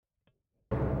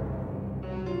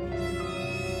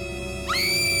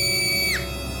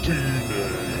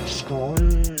This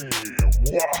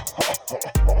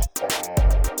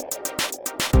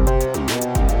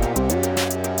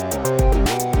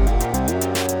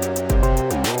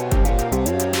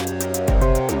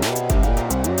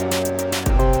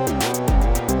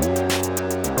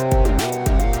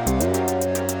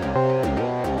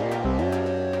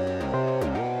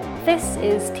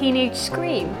is Teenage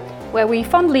Scream, where we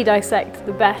fondly dissect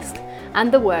the best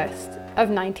and the worst of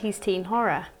 90s teen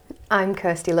horror. I'm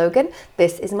Kirsty Logan.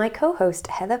 This is my co-host,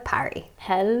 Heather Parry.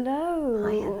 Hello.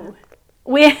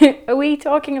 Hi, Heather. Are we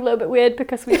talking a little bit weird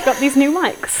because we've got these new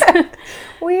mics?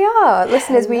 We are.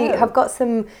 Listeners, we Hello. have got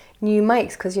some new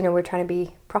mics because, we're trying to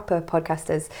be proper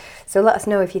podcasters. So let us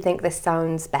know if you think this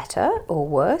sounds better or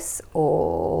worse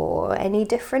or any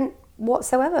different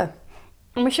whatsoever.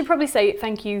 And we should probably say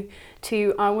thank you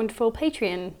to our wonderful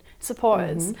Patreon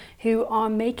supporters who are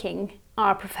making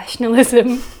our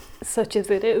professionalism, such as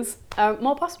it is,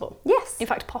 more possible. Yes. In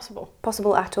fact, possible.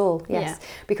 Possible at all, yes. Yeah.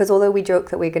 Because although we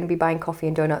joke that we're going to be buying coffee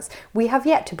and donuts, we have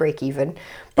yet to break even.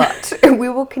 But we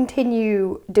will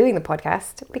continue doing the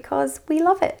podcast because we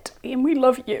love it. And we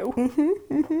love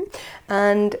you.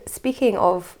 And speaking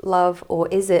of love, or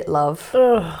is it love?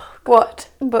 Ugh. What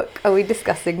book are we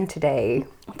discussing today?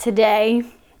 Today,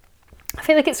 I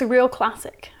feel like it's a real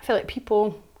classic. I feel like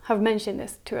people have mentioned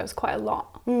this to us quite a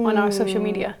lot on our social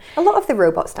media. A lot of the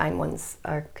Robot Stein ones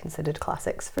are considered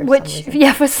classics for some Which,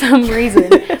 reason. for some reason.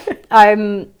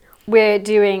 We're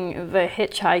doing The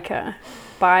Hitchhiker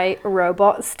by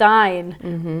Robot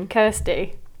Stein.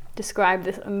 Kirsty, describe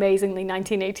this amazingly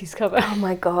 1980s cover. Oh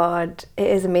my god, it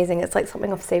is amazing. It's like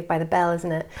something off Saved by the Bell,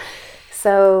 isn't it?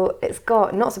 So it's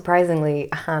got, not surprisingly,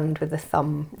 a hand with a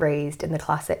thumb raised in the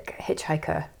classic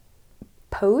hitchhiker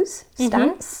pose,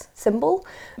 stance, symbol.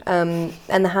 And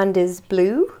the hand is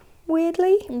blue,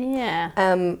 weirdly. Yeah.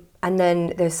 And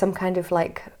then there's some kind of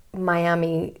like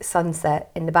Miami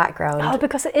sunset in the background. Oh,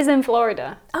 because it is in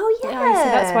Florida. Oh, yeah. So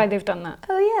that's why they've done that.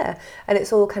 Oh, yeah. And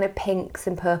it's all kind of pinks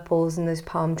and purples and those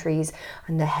palm trees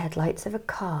and the headlights of a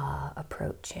car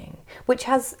approaching, which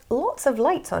has lots of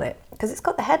lights on it because it's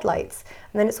got the headlights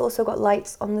and then it's also got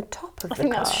lights on the top of the car. I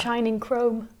think that's shining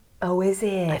chrome. Oh, is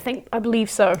it? I believe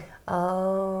so.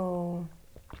 Oh.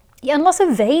 Yeah, and lots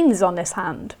of veins on this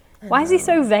hand. Why is he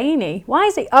so veiny? Why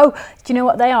is he... Oh, do you know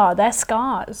what they are? They're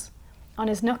scars on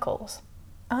his knuckles.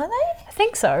 Are they? I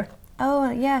think so.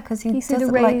 Oh, yeah, because he see does the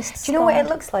look like... raised Do you know what scar? it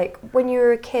looks like when you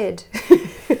were a kid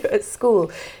at school?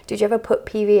 Did you ever put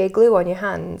PVA glue on your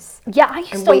hands? Yeah, I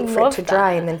used And to wait for it love to that.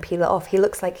 dry and then peel it off? He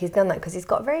looks like he's done that because he's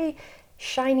got very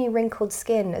shiny, wrinkled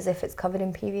skin as if it's covered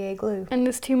in PVA glue. And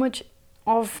there's too much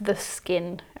of the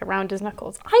skin around his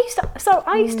knuckles.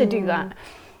 I used to do that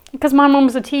because my mum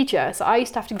was a teacher, so I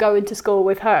used to have to go into school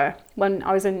with her when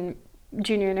I was in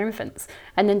junior and infants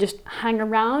and then just hang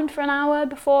around for an hour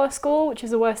before school, which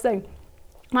is the worst thing.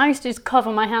 And I used to just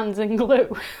cover my hands in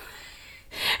glue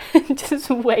and just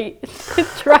wait to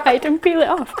dry it and peel it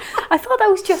off. I thought that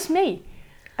was just me.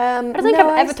 I don't think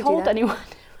I've ever told anyone.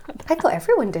 I thought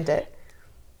everyone did it.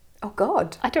 Oh,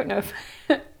 God. I don't know if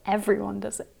everyone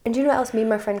does it. And do you know what else me and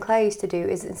my friend Claire used to do?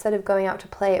 Is instead of going out to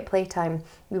play at playtime,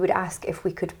 we would ask if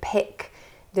we could pick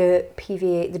the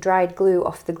PVA, the dried glue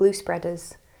off the glue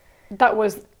spreaders. That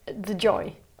was the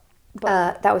joy.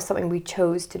 That was something we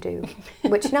chose to do,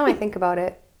 which now I think about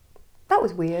it, that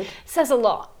was weird. Says a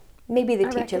lot. Maybe the I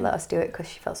teacher reckon. let us do it because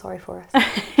she felt sorry for us.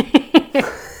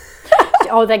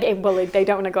 Oh, they're getting bullied. They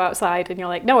don't want to go outside, and you're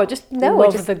like, no, I just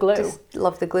love the glue. Just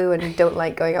love the glue and don't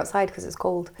like going outside because it's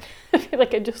cold. I feel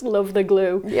like I just love the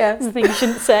glue. Yeah. It's the thing you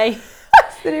shouldn't say.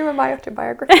 That's the name of my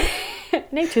autobiography.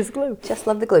 Nature's glue. Just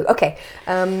love the glue. Okay.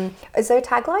 Is there a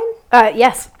tagline?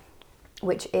 Yes.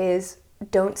 Which is,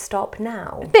 don't stop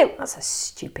now. Ew. That's a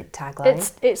stupid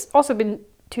tagline. It's also been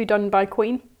done by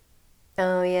Queen.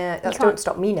 Oh, yeah. That's can't- Don't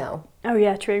Stop Me Now. Oh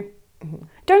yeah, true.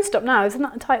 Don't Stop Now. Isn't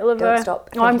that the title of? Don't Stop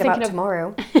Oh, I'm Thinking thinking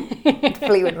About of. Tomorrow.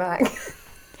 Fleetwood Mac.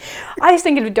 I was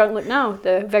thinking of Don't Look Now,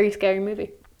 the very scary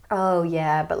movie. Oh,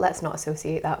 yeah, but let's not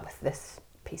associate that with this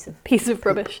piece of... Piece of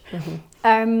rubbish.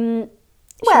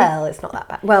 Well, it's not that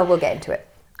bad. Well, we'll get into it.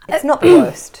 It's not the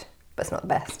worst, but it's not the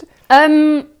best.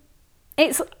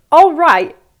 It's all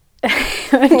right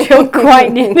until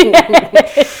quite near the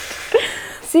end.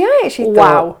 See, I actually Wow.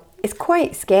 thought it's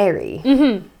quite scary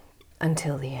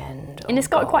until the end. And Oh, it's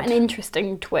got quite an God.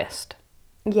 interesting twist.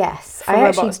 Yes, for I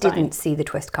actually Robot Stein. didn't see the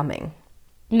twist coming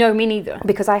No, me neither.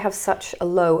 because I have such a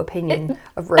low opinion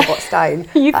of Robot Stein.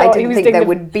 You I thought he didn't was think doing there the-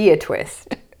 would be a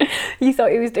twist. You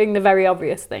thought he was doing the very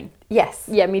obvious thing. Yes.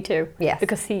 Yeah, me too. Yes.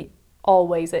 Because he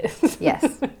always is.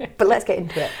 Yes. But let's get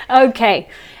into it. Okay.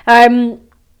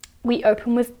 We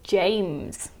open with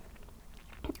James.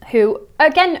 who,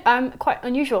 again, quite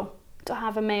unusual to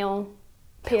have a male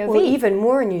POV. Well, even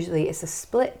more unusually, it's a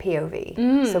split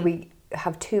POV. So we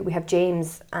have two. We have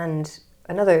James and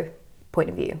another point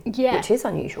of view, which is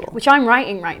unusual. Which I'm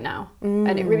writing right now,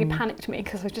 and it really panicked me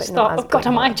because I just not thought, as oh god, good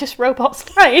am I horror. just Robot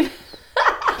Stein?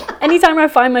 Anytime I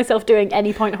find myself doing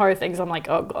any point horror things, I'm like,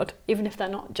 oh god, even if they're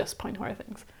not just point horror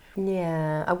things.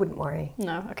 Yeah, I wouldn't worry.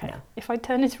 No, okay. No. If I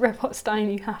turn into Robot Stein,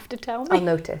 you have to tell me. I'll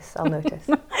notice.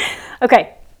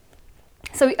 Okay,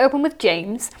 so we open with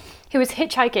James, who is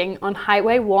hitchhiking on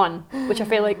Highway 1, which I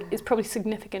feel like is probably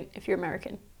significant if you're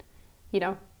American. You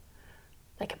know?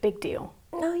 Like a big deal.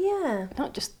 Oh, yeah.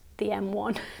 Not just the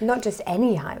M1. Not just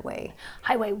any highway.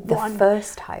 Highway The 1.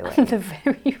 first highway. The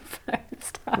very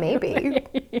first highway. Maybe.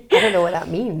 I don't know what that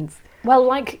means. Well,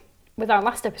 like with our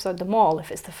last episode, the mall,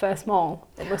 if it's the first mall,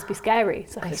 it must be scary.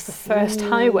 So if it's the first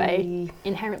highway,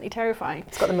 inherently terrifying.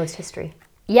 It's got the most history.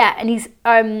 Yeah, and he's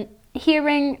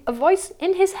hearing a voice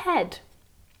in his head,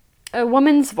 a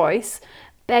woman's voice,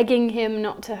 begging him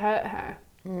not to hurt her.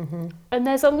 Mm-hmm. And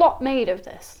there's a lot made of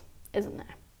this, isn't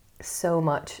there? So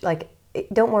much. Like,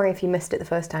 don't worry if you missed it the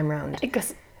first time round.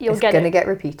 Because you'll It's get going to it get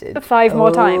repeated. 5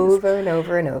 more times. Over and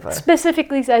over and over.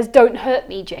 Specifically says, don't hurt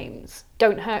me, James.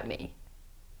 Don't hurt me.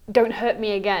 Don't hurt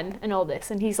me again, and all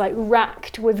this. And he's like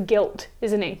racked with guilt,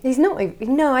 isn't he? He's not...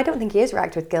 No, I don't think he is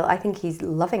racked with guilt. I think he's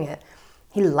loving it.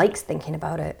 He likes thinking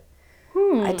about it.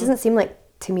 It doesn't seem like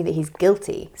to me that he's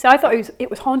guilty. So I thought it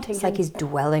was haunting It's him. like he's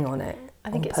dwelling on it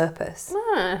think on it's- purpose.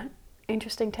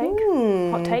 Interesting take.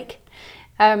 Hot take.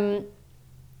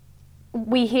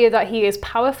 We hear that he is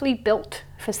powerfully built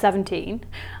for 17,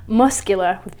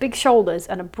 muscular with big shoulders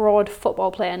and a broad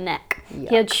football player neck. Yuck.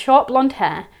 He had short blonde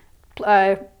hair,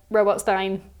 Robot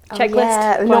Stein checklist.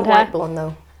 Yeah, blonde not hair. white blonde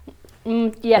though.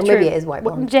 Yeah, Or true. maybe it is white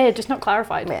Well, blonde. yeah, just not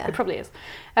clarified. Yeah. It probably is.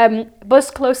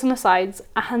 Bust close on the sides,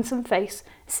 a handsome face,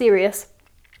 serious,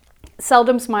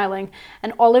 seldom smiling,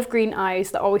 and olive green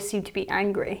eyes that always seem to be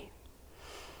angry.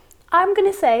 I'm going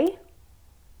to say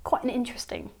quite an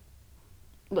interesting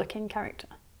looking character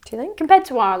Do you think? compared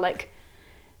to our like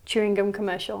chewing gum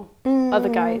commercial other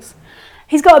guys.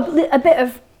 He's got a bit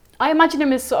of, I imagine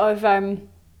him as sort of,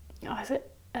 is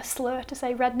it a slur to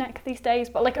say redneck these days?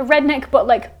 But like a redneck, but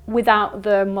like without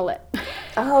the mullet.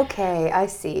 Okay, I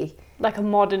see. Like a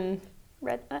modern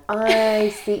redneck. I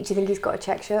see. Do you think he's got a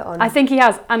check shirt on? I think he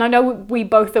has, and I know we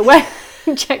both are wearing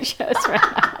check shirts right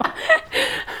now.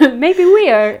 Maybe we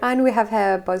are. And we have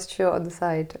hair buzzed short on the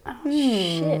side. Oh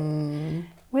shit.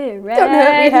 We're rednecks. Don't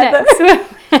hurt me,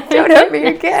 Heather. Don't hurt me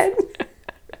again.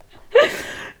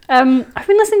 I've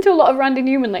been listening to a lot of Randy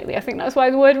Newman lately. I think that's why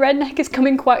the word redneck is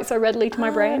coming quite so readily to my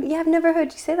brain. Yeah, I've never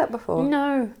heard you say that before.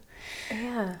 No.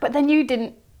 Yeah. But then you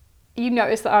didn't. You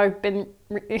noticed that I've been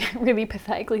really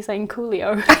pathetically saying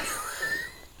Coolio.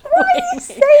 Why are you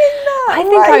saying that? I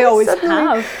think Why are I you always suddenly-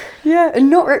 have. Yeah, and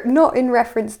not in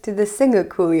reference to the singer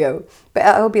Coolio, but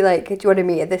I'll be like, do you want to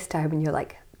meet at this time? And you're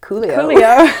like, Coolio.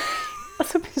 Coolio.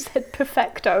 Also said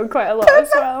perfecto quite a lot as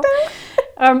well.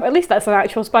 At least that's an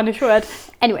actual Spanish word.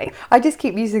 Anyway. I just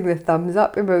keep using the thumbs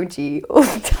up emoji all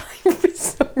the time for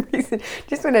some reason,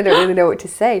 just when I don't really know what to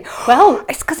say. Well,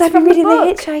 It's because I've been reading The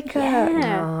book. Hitchhiker.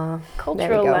 Yeah. Aw,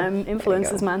 Cultural there we go.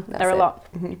 influences, man. That's There are a it. lot.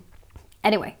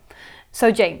 Anyway,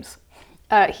 so James.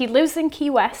 He lives in Key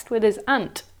West with his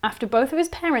aunt after both of his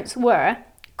parents were,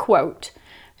 quote,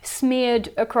 smeared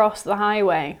across the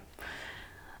highway.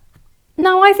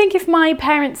 Now, I think if my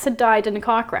parents had died in a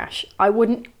car crash, I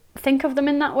wouldn't think of them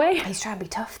in that way. He's trying to be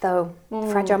tough though.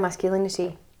 Fragile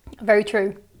masculinity. Very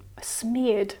true.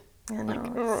 Smeared. I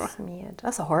know. Smeared.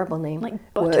 That's a horrible name.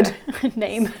 Like butter. Word.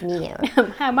 Name. Smeared.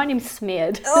 Hi, my name's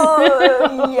Smeared. Oh,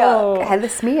 yuck. Heather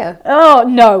Smear. Oh,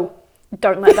 no.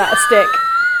 Don't let that stick.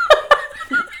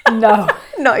 No.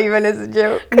 Not even as a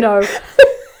joke. No.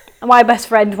 My best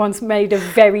friend once made a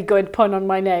very good pun on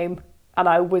my name, and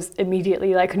I was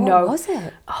immediately like, no. What was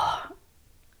it?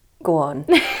 Go on.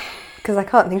 Because I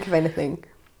can't think of anything.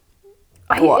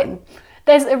 Go on.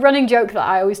 There's a running joke that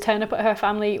I always turn up at her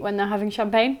family when they're having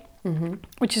champagne,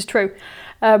 which is true.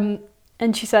 And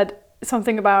she said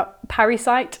something about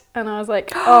parasite, and I was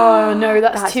like, oh no,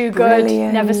 that's too good.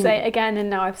 brilliant. Never say it again, and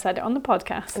now I've said it on the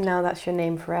podcast. Now that's your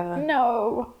name forever.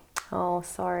 No. Oh,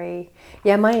 sorry.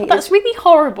 Yeah, my... That's really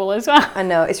horrible as well. I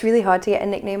know, it's really hard to get a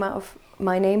nickname out of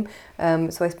my name.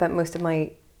 So I spent most of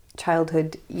my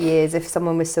childhood years, if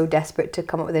someone was so desperate to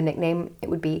come up with a nickname, it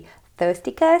would be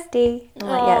Thirsty Kirsty. I'm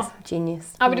like, yes,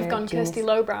 genius. I would have You're a gone genius. Kirsty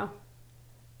Lowbrow.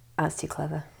 That's too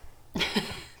clever.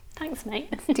 Thanks, mate.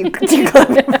 Too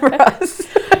clever for us.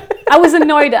 I was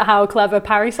annoyed at how clever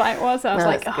Parasite was. I was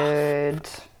That's like, oh, good.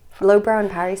 Lowbrow and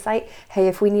Parasite. Hey,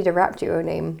 if we need a rap duo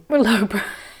name, We're lowbrow.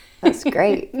 that's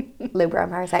great. Lowbrow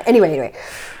and Parasite. Anyway.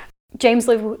 James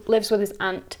lives with his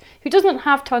aunt, who doesn't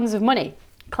have tons of money.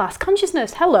 Class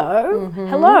consciousness. Hello.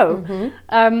 Hello.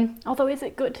 Although, is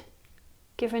it good,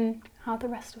 given how the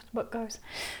rest of the book goes?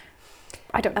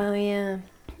 I don't know. Oh, yeah.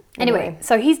 Anyway,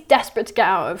 so he's desperate to get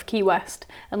out of Key West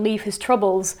and leave his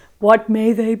troubles, what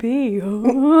may they be,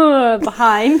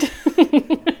 behind.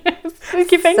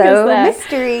 Spooky fingers so there.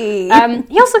 mystery.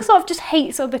 He also sort of just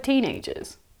hates other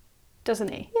teenagers,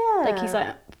 doesn't he? Yeah. Like he's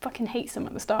like, fucking hates them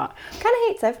at the start. Kind of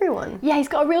hates everyone. Yeah, he's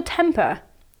got a real temper.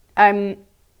 I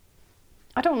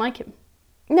don't like him.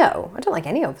 No, I don't like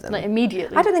any of them. Like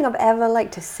immediately. I don't think I've ever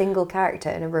liked a single character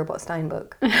in a Robot Stein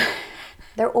book.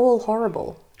 They're all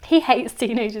horrible. He hates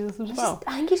teenagers as well.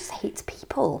 I think he just hates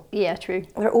people. Yeah, true.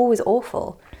 They're always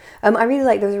awful. I really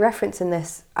like, there was a reference in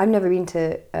this, I've never been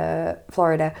to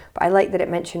Florida, but I like that it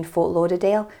mentioned Fort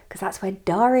Lauderdale, because that's where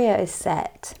Daria is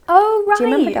set. Oh, right. Do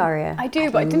you remember Daria? I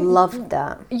do, but I didn't... loved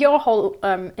that. Your whole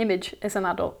image as an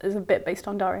adult is a bit based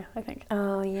on Daria, I think.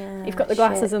 Oh, yeah. You've got the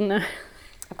glasses and the...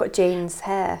 I've got Jane's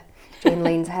hair, Jane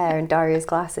Lane's hair, and Daria's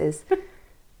glasses.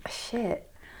 Shit.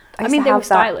 I mean, they were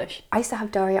stylish. I used to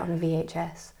have Daria on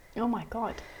VHS. Oh my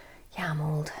god. Yeah, I'm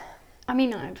old. I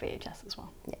mean, I had VHS as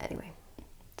well. Yeah, anyway.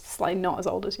 Slightly not as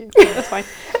old as you, but that's fine.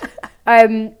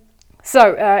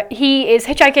 So he is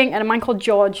hitchhiking and a man called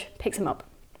George picks him up.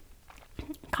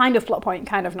 Kind of plot point,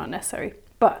 kind of not necessary.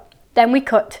 But then we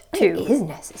cut to... It is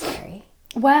necessary.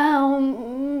 Well,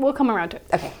 we'll come around to it.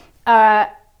 Okay.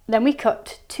 Then we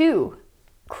cut to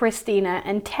Christina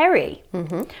and Terry.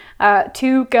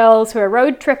 Two girls who are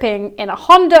road tripping in a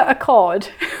Honda Accord.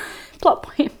 Plot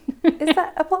point. Is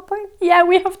that a plot point? Yeah,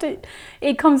 we have to...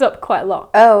 It comes up quite a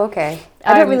lot. Oh, okay.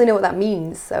 I don't really know what that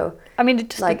means, so... I mean, it's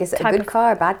just like, is it a good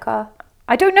car, a bad car?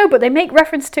 I don't know, but they make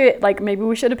reference to it, like, maybe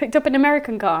we should have picked up an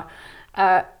American car.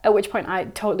 At which point I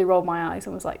totally rolled my eyes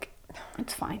and was like,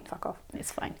 it's fine, fuck off,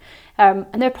 it's fine.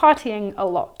 And they're partying a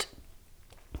lot.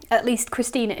 At least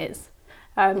Christina is.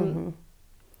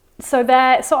 So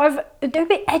they're a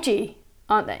bit edgy,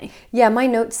 aren't they? Yeah, my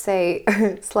notes say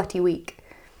slutty week.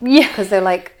 Yeah. Because they're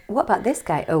like, what about this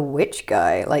guy? Oh, which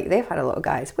guy? Like, they've had a lot of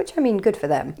guys, which, I mean, good for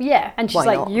them. Yeah, and she's Why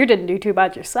like, not? you didn't do too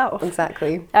bad yourself.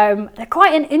 Exactly. They're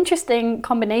quite an interesting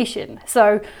combination.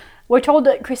 So we're told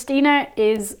that Christina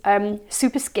is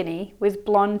super skinny with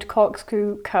blonde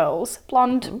corkscrew curls.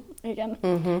 Blonde, again.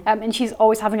 And she's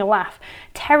always having a laugh.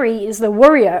 Terry is the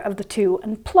worrier of the two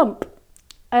and plump.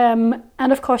 And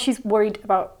of course, she's worried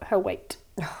about her weight.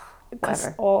 Because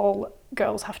all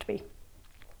girls have to be.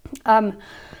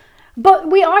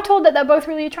 But we are told that they're both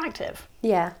really attractive.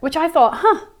 Yeah. Which I thought,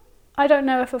 I don't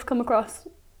know if I've come across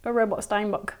a Robot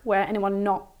Stein book where anyone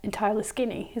not entirely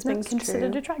skinny has been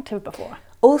considered attractive before.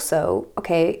 Also,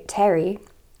 okay, Terry,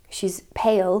 she's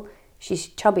pale, she's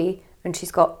chubby, and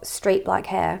she's got straight black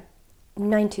hair.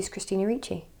 90s Christina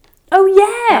Ricci. Oh,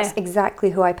 yeah! That's exactly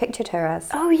who I pictured her as.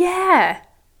 Oh, yeah!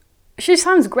 She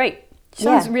sounds great. She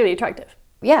sounds really attractive.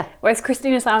 Yeah. Whereas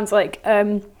Christina sounds like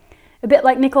a bit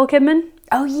like Nicole Kidman.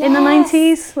 Oh, yeah. In the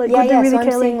 90s. Like, yeah, really so I'm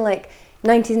curly. seeing like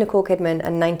 90s Nicole Kidman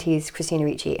and 90s Christina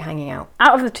Ricci hanging out.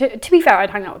 Out of the two, to be fair,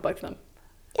 I'd hang out with both of them.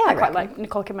 Yeah, I quite like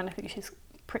Nicole Kidman. I think she's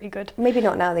pretty good. Maybe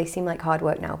not now, they seem like hard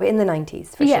work now, but in the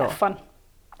 90s, for Yeah, sure. fun.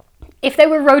 If they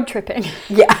were road tripping,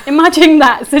 Yeah. imagine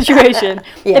that situation.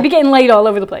 Yeah. They'd be getting laid all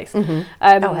over the place. Oh,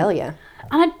 hell yeah.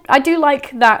 And I do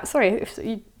like that. Sorry,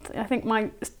 I think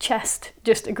my chest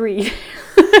just agreed.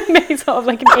 Made sort of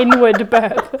like an inward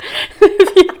burp.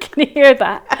 If you can hear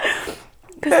that.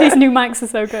 Because these new mics are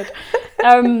so good.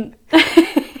 I'm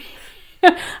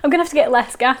going to have to get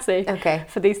less gassy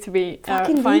for these to be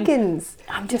Fucking fine. vegans.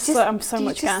 I'm so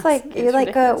much gas. You're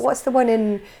like, what's the one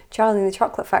in Charlie and the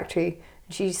Chocolate Factory?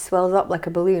 She swells up like a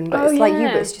balloon, but it's like you,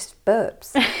 but it's just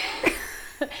burps.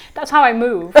 That's how I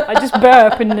move. I just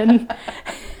burp and then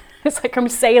it's like I'm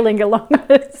sailing along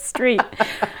the street.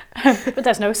 But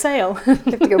there's no sail. You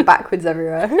have to go backwards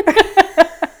everywhere.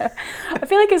 I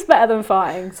feel like it's better than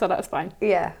farting, so that's fine.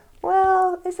 Yeah.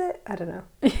 Well, is it? I don't know.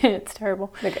 Yeah, it's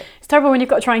terrible. Okay. It's terrible when you've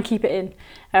got to try and keep it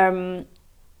in.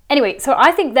 Anyway, so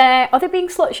I think are they being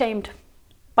slut-shamed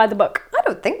by the book? I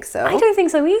don't think so. I don't think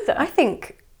so either. I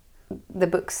think the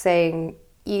book's saying,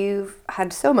 you've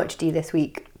had so much D this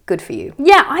week, good for you.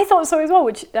 Yeah, I thought so as well,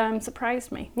 which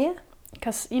surprised me. Yeah.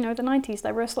 Because, the 90s,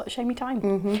 they were a slut-shamey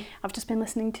time. I've just been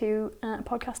listening to a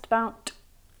podcast about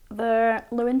the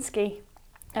Lewinsky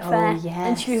affair. Oh, yes.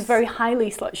 And she was very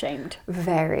highly slut-shamed.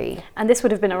 Very. And this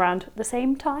would have been around the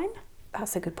same time?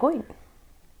 That's a good point.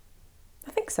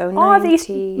 I think so. Are these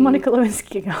Monica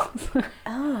Lewinsky girls?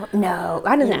 Oh, no.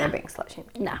 I don't think they're being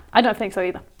slut-shamed. Nah, I don't think so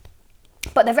either.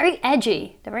 But they're very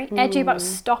edgy. They're very edgy about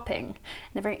stopping.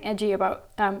 They're very edgy about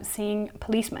seeing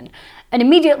policemen. And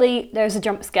immediately there's a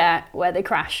jump scare where they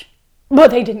crash.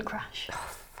 But they didn't crash.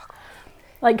 Oh, fuck.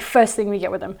 Like, first thing we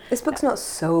get with them. This book's not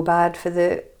so bad for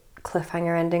the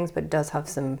cliffhanger endings, but it does have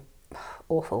some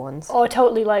awful ones. Oh,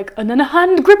 totally, like, and then a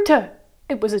hand gripped her.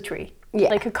 It was a tree. Yeah.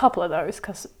 Like a couple of those,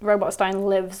 because Robot Stein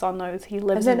lives on those. He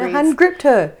lives And then and a breathes. hand gripped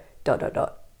her. ...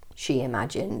 She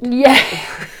imagined. Yeah.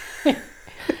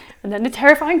 And then the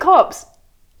terrifying corpse.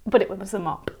 But it was a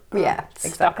mop. Yeah,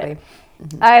 Stop exactly.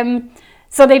 it.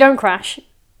 So they don't crash.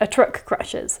 A truck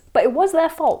crashes. But it was their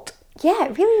fault. Yeah,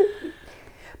 it really.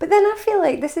 But then I feel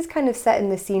like this is kind of setting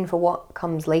the scene for what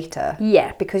comes later.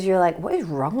 Yeah. Because you're like, what is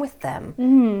wrong with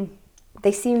them?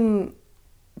 They seem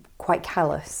quite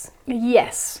callous.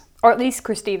 Yes. Or at least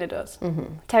Christina does.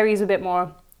 Terry's a bit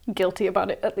more guilty about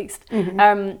it, at least.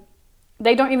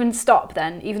 They don't even stop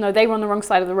then, even though they were on the wrong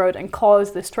side of the road and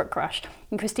caused this truck crash.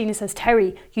 And Christina says,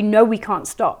 Terry, you know we can't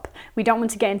stop. We don't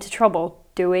want to get into trouble,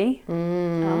 do we?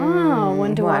 Oh,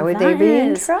 wonder Why what would that they be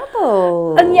in is.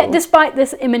 trouble? And yet, despite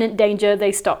this imminent danger,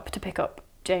 they stop to pick up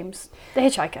James, the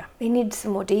hitchhiker. They need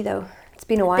some more D though. It's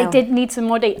been a while. They did need some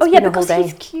more dates. Oh been yeah, a whole because day.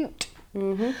 he's cute.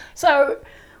 So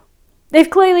they've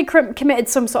clearly committed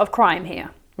some sort of crime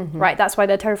here, right? That's why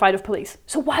they're terrified of police.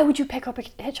 So why would you pick up a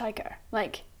hitchhiker?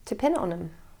 Like, To pin it on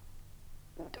him.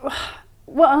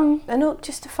 well, And not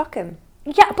just to fuck him.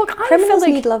 yeah, but I feel Criminals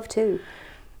like need love too.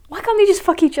 why can't they just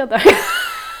fuck each other?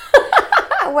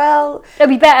 Well, That'd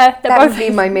be better. They're that both would be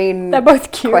my main they're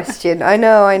both cute. question. I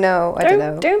know. I don't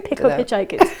know. Don't pick Don't up know.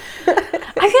 hitchhikers.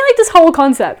 I feel like this whole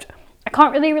concept I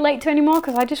can't really relate to anymore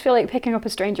because I just feel like picking up a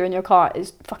stranger in your car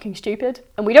is fucking stupid,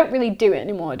 and we don't really do it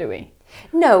anymore, do we?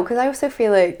 No, because I also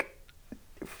feel like,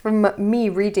 from me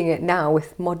reading it now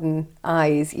with modern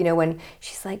eyes, you know, when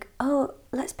she's like, "Oh,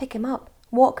 let's pick him up.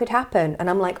 What could happen?" And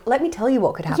I'm like, "Let me tell you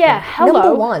what could happen." Yeah, hello.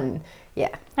 Number one,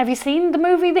 yeah. Have you seen the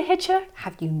movie The Hitcher?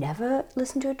 Have you never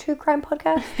listened to a true crime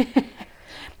podcast?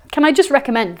 Can I just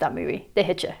recommend that movie, The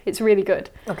Hitcher? It's really good.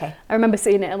 Okay. I remember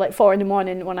seeing it at like 4 a.m.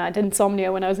 when I had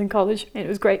insomnia when I was in college, and it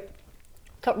was great.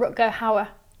 Got Rutger Hauer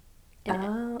in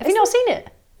Oh, it. Have you not seen it?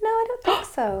 No, I don't think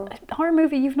so. A horror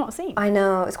movie you've not seen? I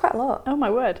know, it's quite a lot. Oh my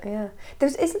word. Yeah.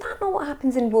 Isn't that not what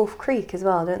happens in Wolf Creek as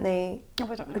well, don't they? Oh,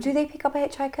 I don't know. Or do they pick up a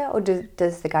hitchhiker, or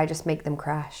does the guy just make them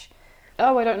crash?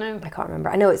 Oh, I don't know. I can't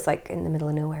remember. I know it's like in the middle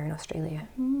of nowhere in Australia.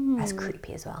 That's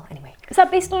creepy as well. Anyway. Is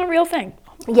that based on a real thing?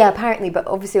 Yeah, apparently, but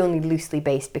obviously only loosely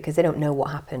based because they don't know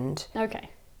what happened Okay.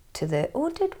 to the...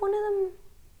 Or did one of them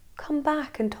come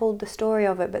back and told the story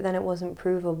of it, but then it wasn't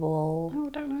provable? Oh, I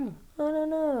don't know. I don't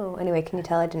know. Anyway, can you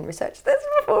tell I didn't research this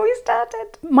before we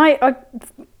started?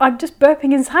 I'm just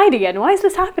burping inside again. Why is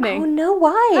this happening? Oh no,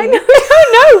 why? I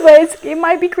don't know, but it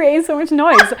might be creating so much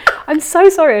noise. I'm so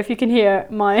sorry if you can hear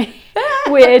my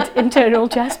weird internal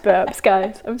chest burps,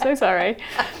 guys. I'm so sorry.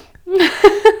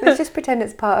 Let's just pretend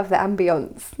it's part of the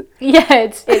ambience. Yeah,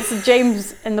 it's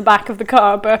James in the back of the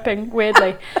car burping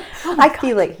weirdly. I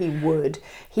feel like he would.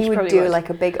 He would probably do would. like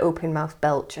a big open mouth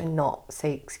belch and not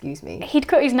say excuse me. He'd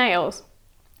cut his nails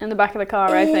in the back of the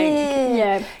car, I think. Ew.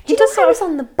 Yeah. Do He you know does I sort was of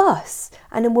on the bus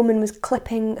and a woman was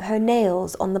clipping her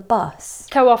nails on the bus?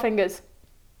 toe or fingers.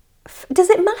 Does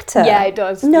it matter? Yeah, it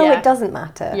does. No, Yeah. it doesn't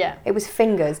matter. Yeah. It was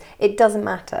fingers. It doesn't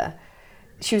matter.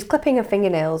 She was clipping her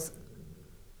fingernails.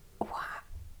 What?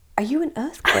 Are you an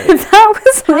earthquake? That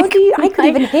was How like do you... I could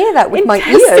even hear that with my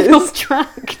intestinal ears.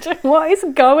 tract. What is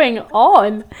going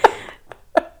on?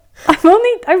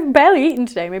 I've barely eaten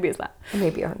today. Maybe it's that.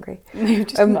 Maybe you're hungry. Maybe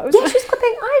just Yeah, she was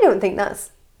clipping... I don't think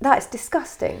that's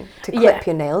disgusting to clip Yeah.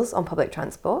 your nails on public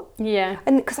transport. Yeah.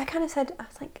 And because I kind of said, I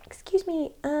was like, excuse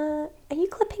me, are you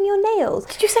clipping your nails?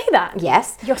 Did you say that?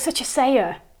 Yes. You're such a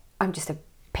sayer. I'm just a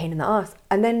pain in the arse.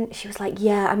 And then she was like,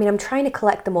 yeah, I mean, I'm trying to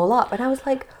collect them all up. And I was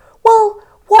like, well,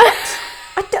 what?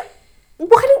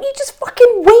 Why don't you just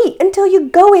fucking wait until you're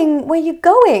going where you're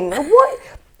going? What?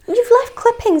 You've left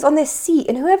clippings on this seat,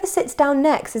 and whoever sits down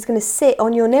next is going to sit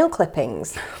on your nail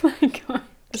clippings. Oh my god.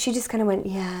 She just kind of went,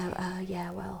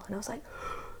 yeah, well. And I was like,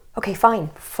 okay, fine.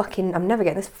 Fucking, I'm never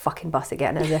getting this fucking bus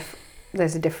again, as if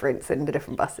there's a difference in the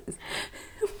different buses.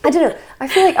 I don't know. I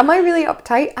feel like, am I really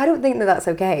uptight? I don't think that that's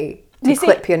okay to You see,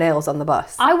 clip your nails on the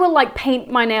bus. I will like paint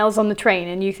my nails on the train,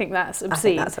 and you think that's obscene. I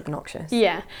think that's obnoxious.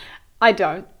 Yeah, I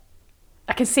don't.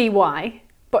 I can see why,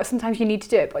 but sometimes you need to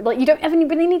do it. But like, you don't ever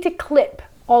really need to clip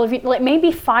all of your, like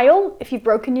maybe file if you've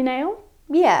broken your nail.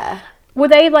 Yeah. Were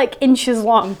they like inches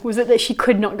long? Was it that she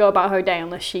could not go about her day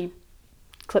unless she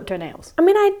clipped her nails? I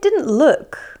mean, I didn't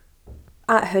look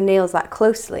at her nails that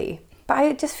closely, but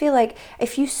I just feel like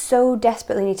if you so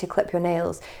desperately need to clip your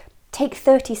nails, take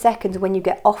 30 seconds when you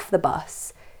get off the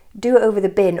bus, do it over the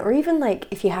bin, or even like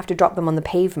if you have to drop them on the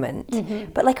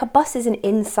pavement. But like a bus is an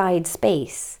inside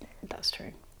space. That's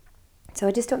true. So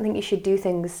I just don't think you should do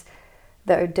things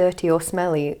that are dirty or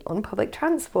smelly on public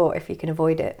transport if you can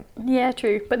avoid it. Yeah,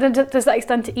 true. But then does that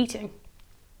extend to eating?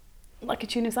 Like a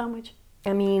tuna sandwich?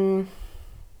 I mean,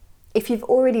 if you've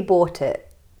already bought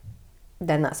it,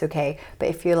 then that's okay. But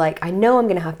if you're like, I know I'm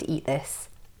going to have to eat this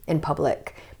in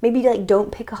public, maybe like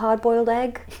don't pick a hard-boiled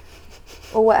egg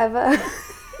or whatever.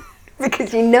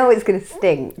 Because you know it's going to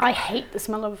stink. I hate the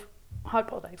smell of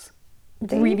hard-boiled eggs.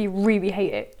 Do you? Really, really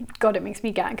hate it. God, it makes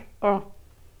me gag. Oh,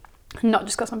 not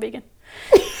just because I'm vegan.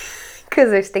 Because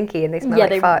they're stinky and they smell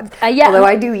like farts. Yeah. Although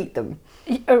I do eat them.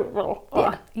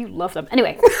 Yeah. You love them.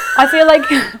 Anyway, I feel like... Why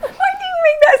do you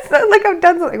make that sound like I've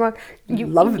done something wrong? You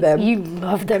love them. You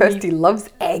love them. Kirsty loves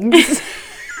eggs.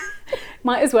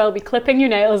 Might as well be clipping your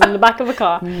nails in the back of a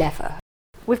car. Never.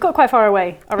 We've got quite far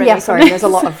away already. Yeah, sorry, there's a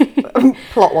lot of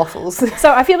plot waffles.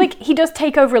 So I feel like he does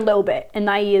take over a little bit in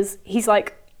that he's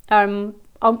like, I'm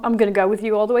going to go with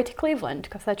you all the way to Cleveland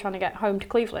because they're trying to get home to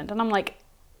Cleveland. And I'm like,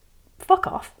 fuck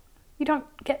off. You don't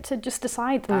get to just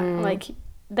decide that. Like,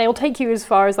 they'll take you as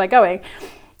far as they're going.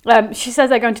 She says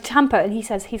they're going to Tampa, and he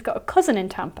says he's got a cousin in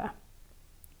Tampa.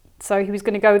 So he was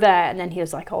going to go there, and then he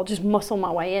was like, I'll just muscle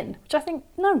my way in. Which I think,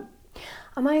 no.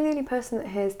 Am I the only person that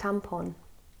hears tampon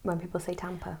when people say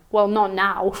Tampa? Well, not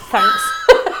now, thanks.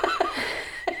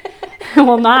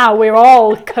 Well, now we're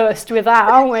all cursed with that,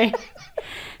 aren't we?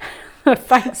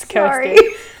 Thanks, Sorry.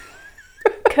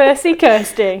 Kirsty.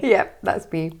 Kirsty. Yep, that's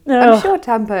me. Ugh. I'm sure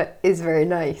Tampa is very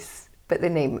nice, but the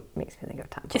name makes me think of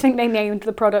Tampa. Do you think they named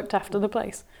the product after the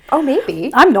place? Oh,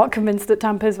 maybe. I'm not convinced that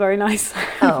Tampa is very nice.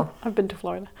 Oh. I've been to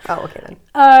Florida. Oh, okay then.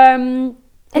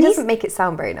 It And doesn't make it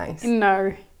sound very nice.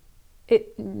 No,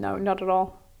 not at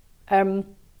all.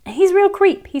 He's a real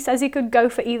creep. He says he could go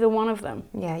for either one of them,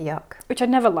 Yeah, yuck. which I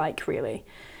never like, really.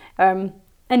 And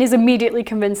is immediately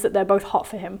convinced that they're both hot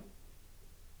for him.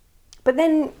 But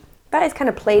then that is kind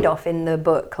of played off in the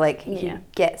book. Like, he Yeah.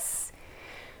 gets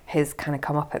his kind of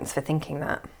comeuppance for thinking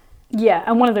that. Yeah,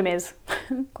 and one of them is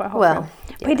quite hot. Well, for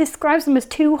him. But he describes them as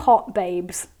two hot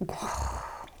babes.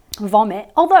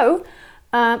 Vomit. Although,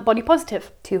 body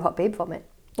positive. Too hot babe vomit.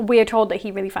 We are told that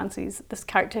he really fancies this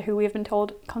character who we have been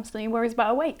told constantly worries about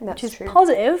her weight. That's which is true.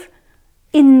 positive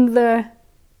in the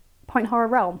point horror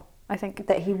realm, I think.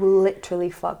 That he will literally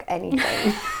fuck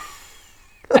anything.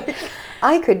 Like,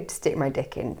 I could stick my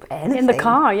dick in anything. In the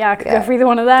car, yeah, I could go for either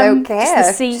one of them. Don't care. Just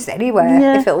the seat. Just anywhere.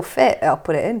 Yeah. If it'll fit, I'll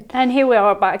put it in. And here we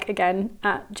are back again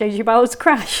at JG Ballard's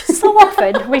Crash. So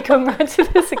often we come round to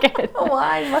this again.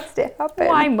 Why must it happen?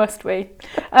 Why must we?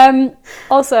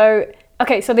 Also,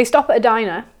 okay, so they stop at a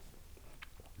diner.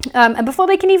 And before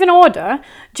they can even order,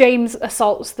 James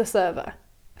assaults the server.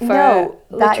 For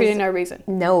literally no reason.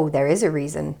 No, there is a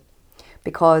reason.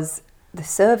 Because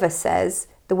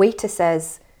the waiter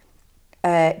says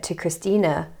to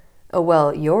Christina, oh,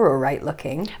 well, you're all right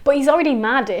looking. But he's already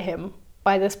mad at him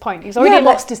by this point. He's already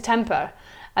lost his temper.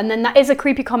 And then that is a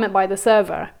creepy comment by the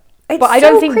server. It's but I so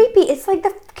don't think... creepy. It's like,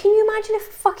 can you imagine if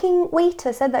a fucking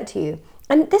waiter said that to you?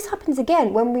 And this happens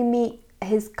again when we meet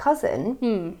his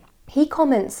cousin. He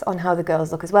comments on how the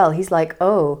girls look as well. He's like,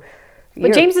 oh,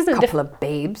 you're James a isn't couple of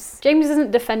babes. James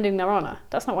isn't defending their honour.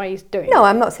 That's not why he's doing it. No,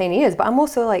 I'm not saying he is, but I'm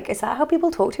also like, is that how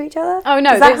people talk to each other? Oh,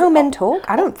 no, Is that there's- how men talk?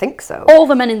 I don't think so. All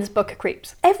the men in this book are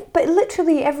creeps. But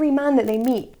literally every man that they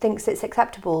meet thinks it's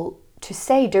acceptable to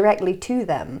say directly to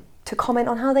them, to comment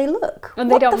on how they look.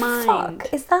 And they don't the mind.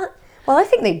 Fuck is that? Well, I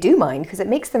think they do mind because it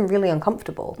makes them really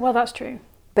uncomfortable. Well, that's true.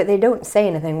 But they don't say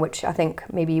anything, which I think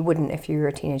maybe you wouldn't if you were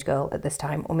a teenage girl at this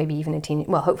time, or maybe even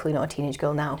well, hopefully not a teenage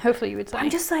girl now. Hopefully you would say. I'm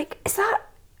just like,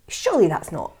 surely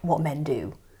that's not what men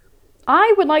do.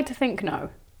 I would like to think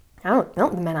no. Not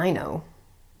the men I know.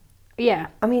 Yeah.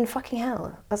 I mean, fucking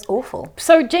hell, that's awful.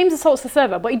 So James assaults the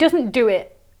server, but he doesn't do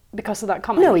it because of that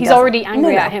comment. No, he's doesn't. already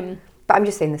angry No. at him. But I'm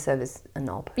just saying the server's a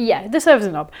knob. Yeah, the server's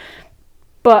a knob.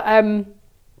 But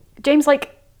James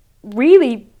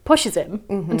really pushes him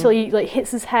until he hits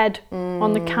his head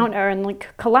on the counter and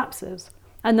collapses.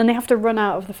 And then they have to run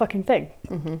out of the fucking thing.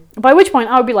 By which point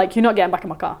I would be like, you're not getting back in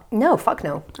my car. No, fuck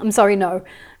no. I'm sorry, no.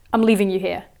 I'm leaving you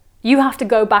here. You have to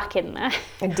go back in there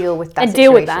And deal with that and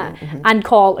situation. deal with that and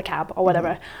call a cab or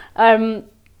whatever. And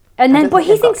then, don't but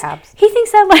think they've got cabs. he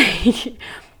thinks they're like, he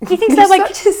thinks they're You're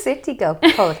like, such a city girl.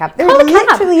 Call a cab. They're Call a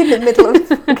cab. literally in the middle of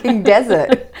the fucking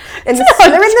desert. They're in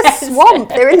the desert. swamp.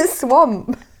 They're in the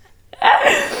swamp.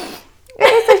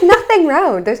 There's nothing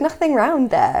round. There's nothing round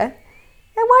there.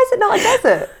 Then why is it not a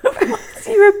desert? what's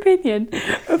your opinion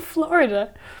of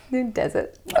Florida?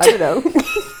 Desert. I don't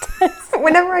know.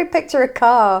 Whenever I picture a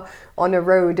car on a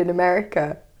road in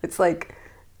America, It's like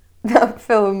that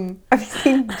film. Have you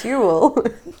seen Jewel?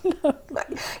 No.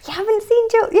 You haven't seen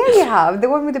Jewel? Yeah, you have. The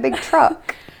one with the big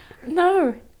truck.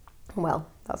 No. Well,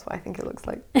 that's what I think it looks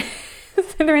like. So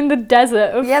they're in the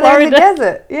desert of Yeah, Florida. they're in the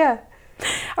desert. Yeah.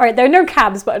 All right, there are no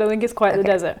cabs, but I don't think it's quite the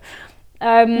desert.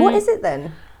 What is it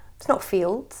then? It's not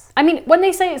fields. I mean, when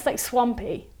they say it's like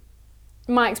swampy,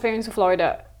 my experience of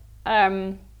Florida,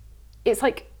 it's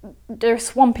like there are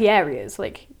swampy areas.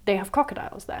 Like they have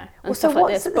crocodiles there and stuff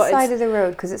like this. So what's at the side of the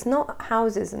road? Because it's not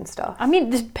houses and stuff. I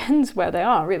mean, it depends where they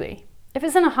are, really. If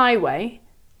it's in a highway,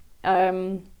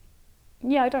 it's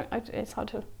hard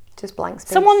to... Just blank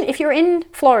space. Someone, if you're in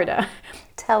Florida,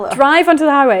 tell us. drive onto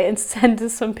the highway and send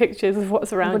us some pictures of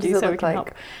what's around you so we can help.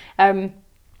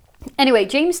 Anyway,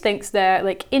 James thinks they're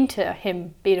like into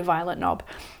him being a violent knob.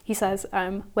 He says,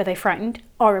 were they frightened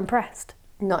or impressed?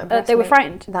 Not impressed. They were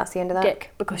frightened. That's the end of that.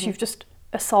 Dick, because you've just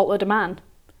assaulted a man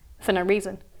for no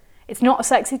reason. It's not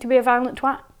sexy to be a violent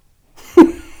twat.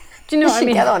 Do you know what I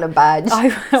mean? Get on a badge. I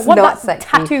It's want not that sexy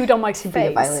tattooed on my to face. be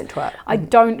a violent twat. I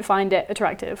don't find it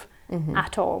attractive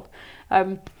at all.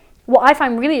 What I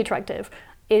find really attractive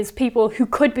is people who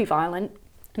could be violent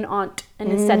and aren't,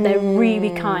 and instead they're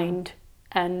really kind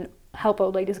and help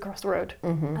old ladies across the road,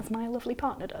 as my lovely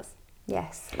partner does.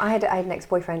 Yes, I had an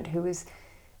ex-boyfriend who was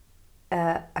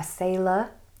a sailor.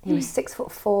 He was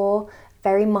 6'4",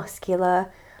 very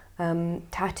muscular,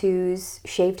 tattoos,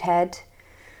 shaved head,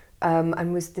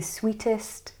 and was the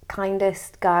sweetest,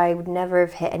 kindest guy. Would never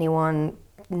have hit anyone,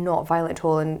 not violent at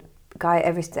all. And guy,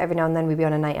 every now and then we'd be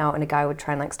on a night out, and a guy would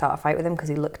try and like start a fight with him because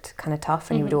he looked kind of tough,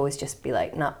 and he would always just be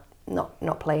like, nah,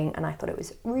 not playing. And I thought it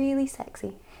was really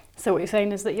sexy. So what you're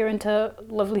saying is that you're into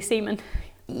lovely semen?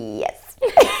 Yes.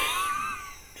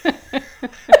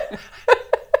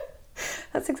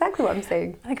 That's exactly what I'm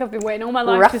saying. I think I've been waiting all my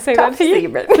life to say Rough, that to you.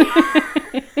 semen.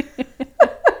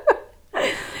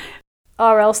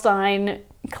 R.L. Stein,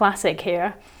 classic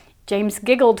here. James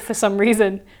giggled for some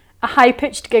reason. A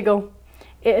high-pitched giggle.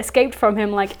 It escaped from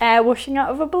him like air whooshing out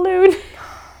of a balloon.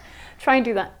 Try and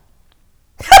do that.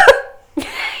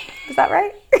 Is that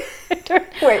right?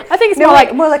 Wait, I think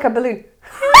it's more like a balloon.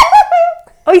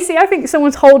 Oh, you see, I think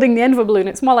someone's holding the end of a balloon.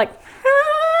 It's more like...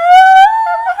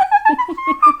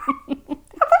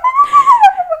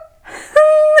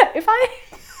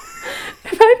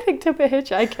 If I picked up a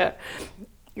hitchhiker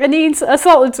and he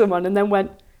assaulted someone and then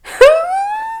went...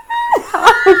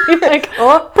 I would be like,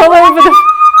 pull over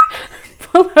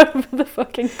the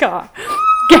fucking car.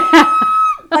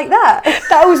 Like that?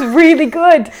 That was really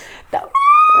good.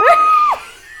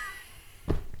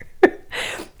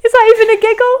 Is that even a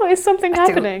giggle? Is something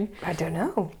happening? I don't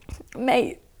know.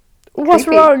 Mate, what's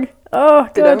Creepy. wrong? Oh,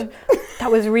 good. Dunno. That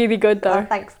was really good, though. Oh,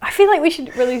 thanks. I feel like we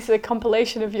should release a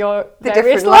compilation of your The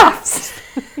various different laughs.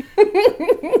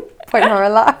 Point horror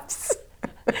laughs.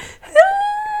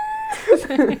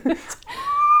 It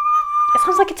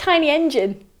sounds like a tiny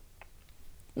engine,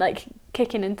 like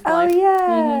kicking into Oh life.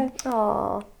 yeah.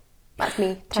 Oh, that's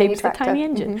me. Tiny James the tractor. tiny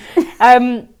engine.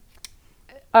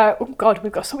 Oh God,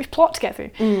 we've got so much plot to get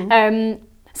through.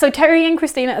 So Terry and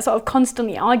Christina are sort of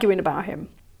constantly arguing about him,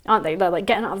 aren't they? They're like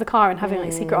getting out of the car and having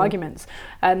like secret arguments.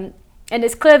 And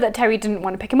it's clear that Terry didn't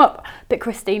want to pick him up, but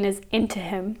Christina's into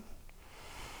him.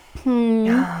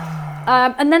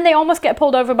 And then they almost get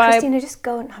pulled over by... Christina, just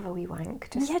go and have a wee wank.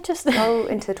 Just Go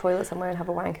into the toilet somewhere and have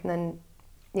a wank, and then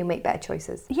you'll make better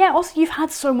choices. Yeah, also you've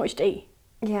had so much tea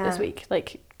this week.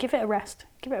 Like, give it a rest.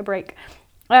 Give it a break.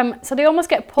 So they almost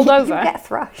get pulled over. You get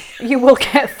thrush. You will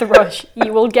get thrush.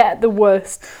 You will get the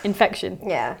worst infection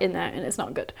in there, and it's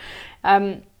not good.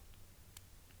 I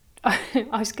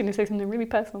was going to say something really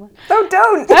personal then. Oh,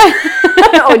 don't!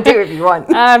 Oh, do it if you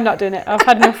want. I'm not doing it. I've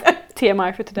had enough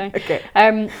TMI for today. Okay.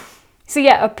 So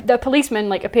yeah, the policeman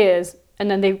like appears, and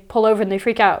then they pull over and they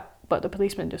freak out, but the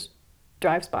policeman just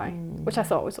drives by, which I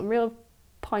thought was a real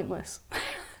pointless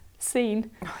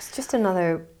scene. Oh, it's just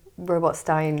another Robot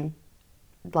Stein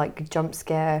like jump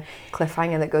scare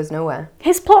cliffhanger that goes nowhere.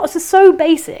 His plots are so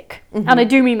basic, and I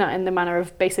do mean that in the manner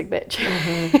of basic bitch.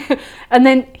 And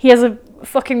then he has a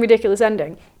fucking ridiculous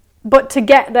ending. But to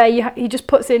get there, he just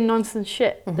puts in nonsense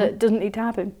shit that doesn't need to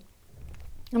happen.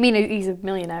 I mean, he's a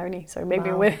millionaire, isn't he? So maybe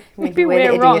we're the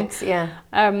wrong. idiots, yeah.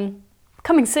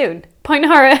 Coming soon. Point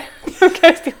horror.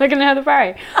 Kirsty looking at Heather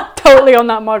Barry. Totally on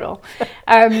that model.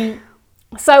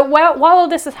 So while all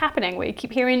this is happening, we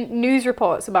keep hearing news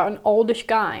reports about an oldish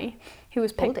guy who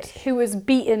was who was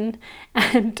beaten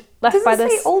and left Does by it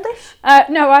this. say oldish?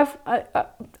 No,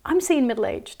 I'm seeing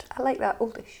middle-aged. I like that,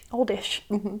 oldish. Oldish.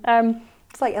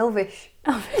 It's like elvish.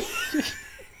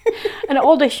 An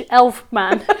oldish elf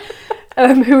man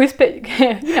who is,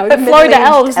 the Florida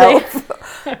elves.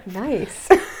 Elf. Nice.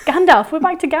 Gandalf. We're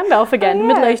back to Gandalf again. Oh, yeah,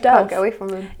 Middle-aged can't elf. get away from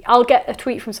him. I'll get a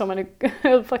tweet from someone,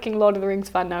 a fucking Lord of the Rings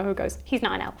fan now, who goes, he's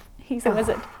not an elf. He's a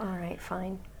wizard. All right,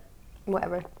 fine.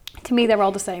 Whatever. To me, they're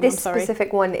all the same. This I'm sorry.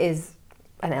 specific one is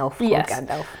an elf called Yes.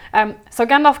 Gandalf. So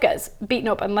Gandalf gets beaten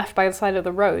up and left by the side of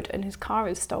the road, and his car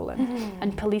is stolen.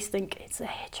 And police think it's a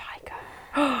hitchhiker.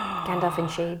 Gandalf in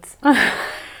shades.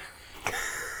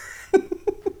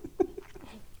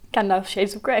 Gandalf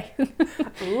Shades of Grey.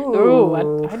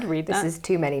 Ooh, I'd read this that. is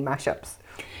too many mashups.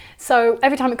 So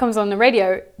every time it comes on the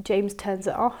radio, James turns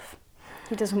it off.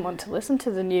 He doesn't want to listen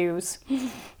to the news.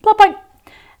 Plot point.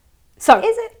 So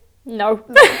Is it? no,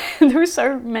 there are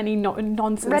so many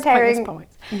nonsense Red pointless herring.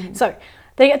 points. So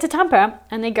they get to Tampa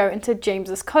and they go into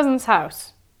James's cousin's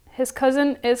house. His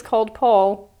cousin is called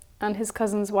Paul, and his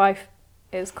cousin's wife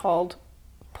is called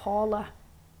Paula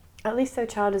At least their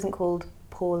child isn't called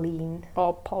Pauline.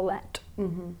 or Paulette.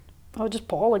 Mm-hmm. Or just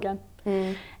Paul again.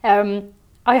 Mm.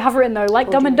 I have written though, like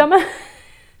Paul Dumb and Jr. Dumber.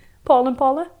 Paul and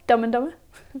Paula, Dumb and Dumber.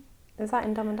 Is that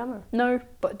in Dumb and Dumber? No,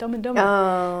 but Dumb and Dumber.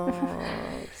 Oh,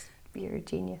 you're a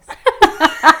genius.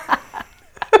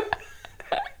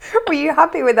 Were you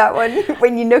happy with that one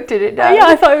when you noted it down? Yeah,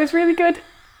 I thought it was really good.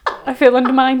 I feel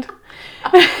undermined.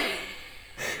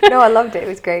 No, I loved it. It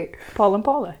was great. Paul and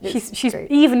Paula. It's She's great.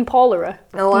 even Paulera.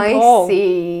 Oh, than I Paul.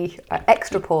 see.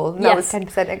 Extra Paul. That was Yes.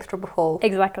 10% extra Paul.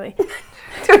 Exactly.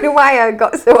 Don't know why I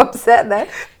got so upset there.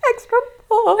 Extra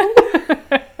Paul.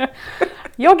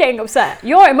 You're getting upset.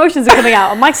 Your emotions are coming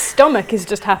out, and my stomach is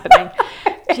just happening.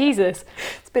 Jesus.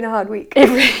 It's been a hard week.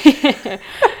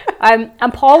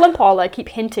 And Paul and Paula keep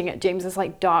hinting at James's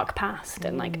like dark past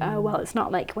and like, oh well, it's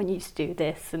not like when you used to do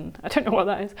this, and I don't know what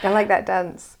that is. I like that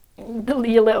dance. You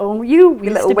used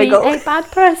little to wiggle. be a bad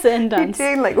person dance. You're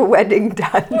doing like a wedding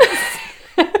dance.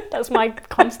 That's my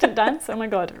constant dance. Oh my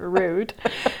god, rude.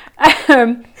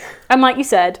 And like you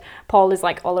said, Paul is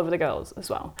like all over the girls as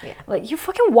well. Yeah. Like your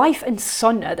fucking wife and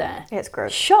son are there. Yeah, it's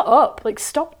gross. Shut up. Like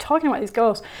stop talking about these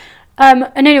girls.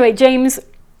 And anyway, James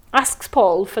asks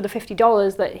Paul for the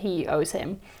 $50 that he owes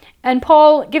him. And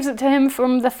Paul gives it to him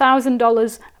from the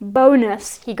 $1,000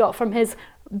 bonus he got from his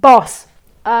boss.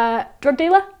 Drug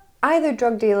dealer? Either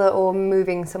drug dealer or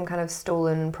moving some kind of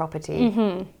stolen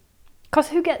property. Because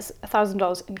who gets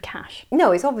 $1,000 in cash?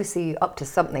 No, he's obviously up to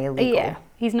something illegal. Yeah,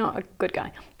 he's not a good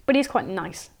guy. But he's quite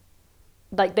nice.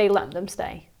 Like, they let them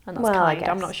stay. And that's Well, I kind.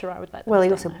 I'm guess. not sure I would let them Well, he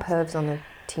stay also in the house. pervs on the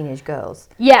teenage girls.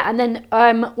 Yeah, and then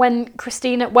when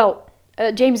Christina... Well,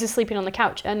 James is sleeping on the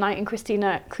couch at night and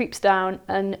Christina creeps down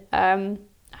and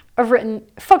I've written,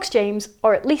 fucks James,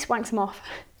 or at least wanks him off.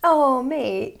 Oh,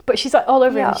 mate. But she's like all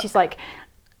over him. Yuck. She's like,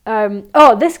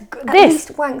 oh, this. At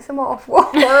least wanks him off.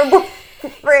 What a horrible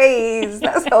phrase.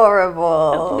 That's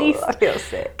horrible. At least- I feel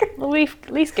sick. At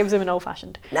least gives him an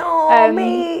old-fashioned. No,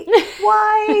 mate.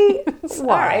 Why? Sorry.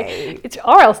 Why? It's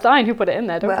R.L. Stein who put it in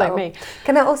there, don't blame me.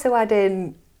 Can I also add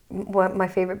in my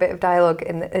favourite bit of dialogue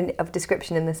of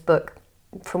description in this book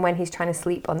from when he's trying to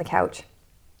sleep on the couch?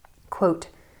 Quote,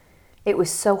 "It was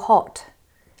so hot,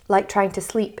 like trying to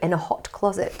sleep in a hot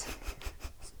closet."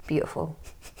 Beautiful.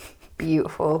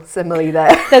 Beautiful simile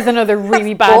there. There's another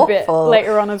really bad bit awful.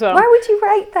 later on as well. Why would you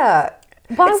write that?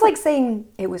 Why It's would- like saying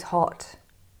it was hot,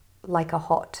 like a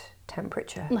hot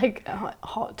temperature. Like,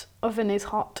 hot. Oven is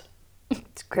hot.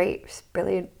 It's great. It's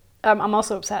brilliant. I'm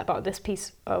also upset about this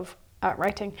piece of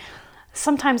writing.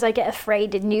 Sometimes I get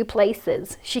afraid in new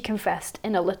places, she confessed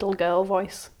in a little girl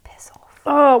voice. Piss off.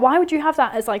 Oh, why would you have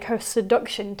that as like her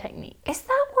seduction technique? Is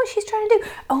that what she's trying to do?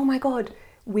 Oh my god.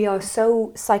 We are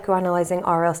so psychoanalyzing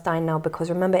R.L. Stein now because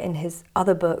remember in his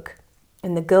other book,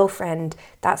 in The Girlfriend,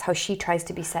 that's how she tries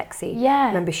to be sexy. Yeah.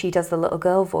 Remember she does the little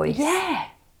girl voice. Yeah. She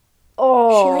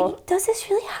Oh. like does this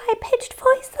really high-pitched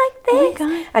voice like Oh my this.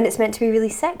 God. And it's meant to be really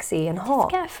sexy and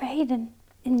hot. Get afraid in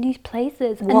new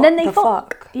places. What and then they the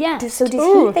thought, fuck? Yeah. So does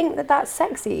Ooh. he think that that's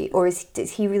sexy? Or is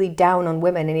he really down on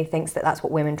women and he thinks that that's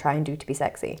what women try and do to be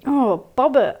sexy? Oh,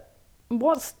 Bobbert,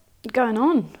 what's going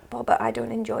on? But I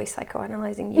don't enjoy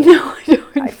psychoanalyzing you. No, I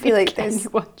don't. I feel like think there's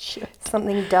anyone should.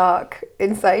 something dark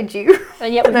inside you.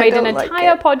 And yet we've and I made an don't like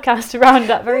entire it. podcast around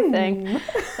that very thing.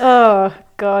 Oh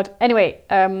God. Anyway,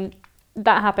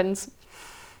 that happens.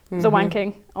 The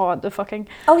wanking or the fucking.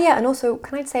 Oh yeah, and also,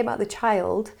 can I say about the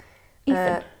child,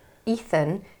 Ethan.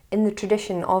 Ethan, in the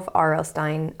tradition of R.L.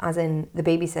 Stein, as in the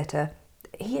babysitter,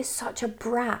 he is such a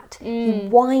brat. He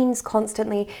whines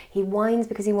constantly. He whines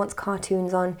because he wants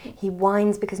cartoons on. He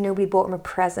whines because nobody bought him a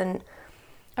present.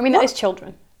 I mean, that is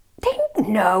children.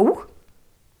 No.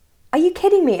 Are you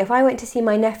kidding me? If I went to see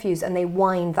my nephews and they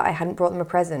whined that I hadn't brought them a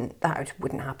present, that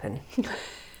wouldn't happen.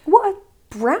 What a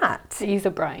brat. He's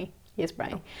a bratty. He is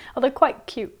bratty. Oh, they're quite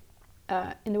cute.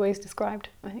 in the ways described,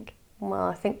 I think. Well,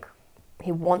 I think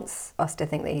he wants us to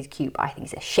think that he's cute, but I think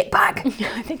he's a shitbag.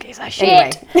 I think he's a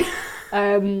shit.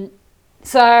 Anyway.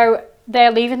 So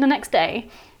they're leaving the next day,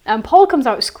 and Paul comes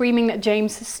out screaming that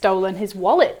James has stolen his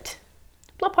wallet.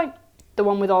 Plot point. The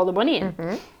one with all the money in.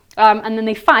 Mm-hmm. And then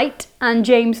they fight, and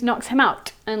James knocks him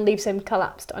out and leaves him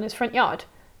collapsed on his front yard.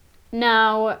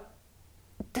 Now,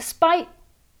 despite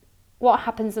what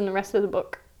happens in the rest of the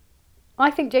book,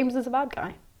 I think James is a bad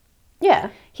guy.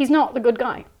 Yeah. He's not the good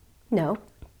guy. No.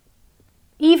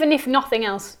 Even if nothing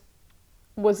else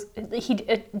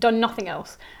he'd done nothing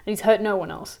else, and he's hurt no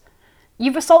one else.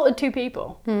 You've assaulted 2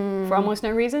 people for almost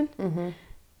no reason. Mm-hmm.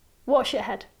 What a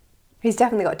shithead. He's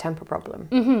definitely got a temper problem.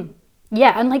 Mm-hmm.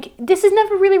 Yeah, and like, this is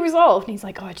never really resolved. And he's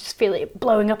like, oh, I just feel it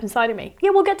blowing up inside of me.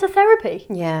 Yeah, we'll get to therapy.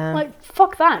 Yeah. Like,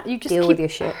 fuck that. You just Deal keep with your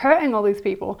shit. hurting all these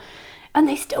people. And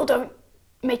they still don't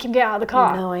make him get out of the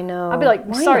car. No, I know. I'd be like,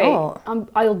 Why sorry, not?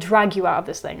 I'll drag you out of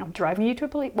this thing. I'm driving you to a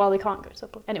police. Well, they can't go to the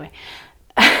police. Anyway.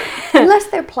 Unless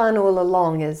their plan all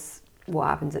along is what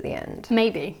happens at the end.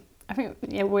 Maybe. I think,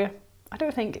 yeah, I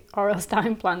don't think R.L.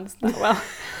 Stein plans that well.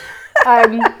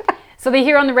 So they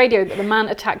hear on the radio that the man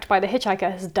attacked by the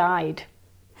hitchhiker has died.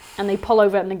 And they pull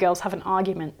over and the girls have an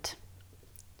argument.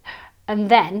 And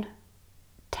then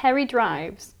Terry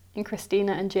drives and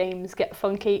Christina and James get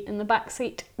funky in the back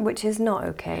seat. Which is not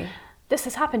okay. This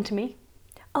has happened to me.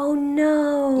 Oh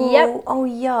no. Yep. Oh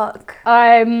yuck.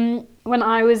 When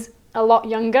I was a lot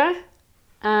younger,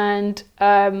 and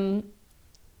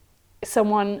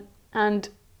someone and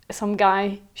some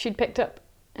guy she'd picked up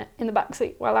in the back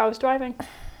seat while I was driving.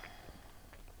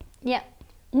 Yeah.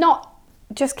 Not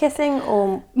Just kissing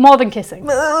or... more than kissing.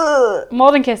 Ugh.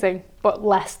 More than kissing, but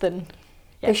less than.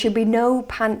 Yeah. There should be no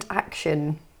pant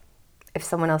action if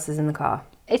someone else is in the car.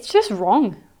 It's just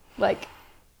wrong. Like,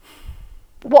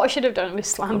 what I should have done was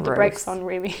slammed the Gross. brakes on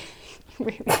really,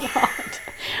 really hard,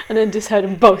 and then just heard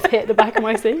them both hit the back of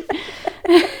my seat.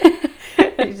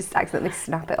 You just accidentally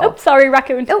snap it Oh, off. sorry,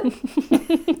 raccoon. Oh,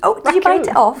 oh, did you bite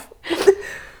it off?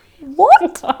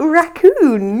 What?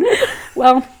 Raccoon?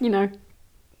 Well, you know,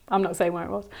 I'm not saying where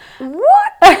it was.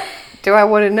 What? Do I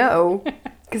want to know?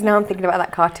 Because now I'm thinking about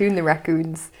that cartoon, The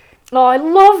Raccoons. Oh, I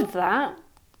loved that.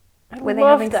 Were they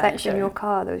having sex in your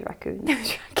car, those raccoons?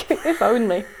 If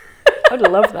only. I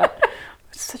would love that. I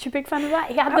was such a big fan of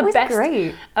that. He had That the was best.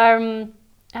 great. It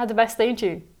had the best theme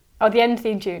tune. Oh, the end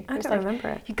theme tune. I It's don't remember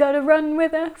it. You gotta run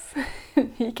with us.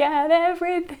 You got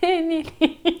everything you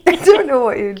need. I don't know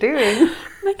what you're doing.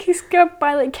 Like, he's got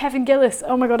by like Kevin Gillis.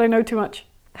 Oh my god, I know too much.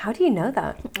 How do you know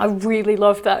that? I really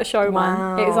loved that show,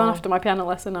 man. It was on Wow. after my piano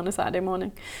lesson on a Saturday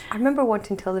morning. I remember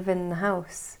wanting to live in the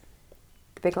house.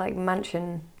 The big, like,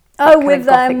 mansion. Oh, that kind with of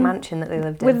gothic mansion that they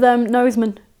lived in. with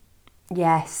Noseman,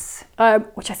 Yes.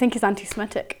 which I think is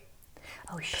anti-Semitic.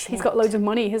 Oh, shit. He's got loads of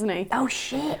money, hasn't he? Oh,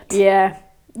 shit. Yeah.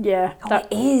 Oh, it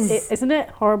is. Isn't it?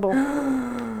 Horrible.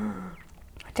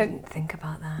 I didn't think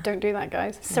about that. Don't do that,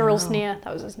 guys. Cyril No. Sneer,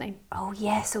 that was his name. Oh,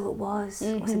 yeah, so it was.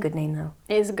 What's a good name, though?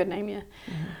 It is a good name, yeah.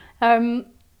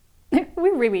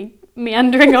 We're really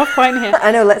meandering off point here.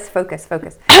 I know, let's focus.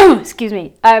 Excuse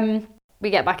me. We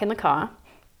get back in the car,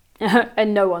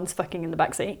 and no one's fucking in the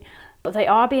back seat, but they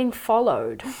are being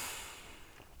followed.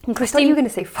 And I thought you Christine, were going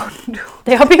to say fondled.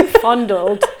 they are being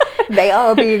fondled. They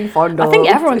are being fondled. I think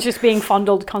everyone's just being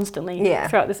fondled constantly Yeah.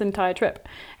 throughout this entire trip.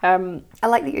 I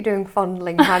like that you're doing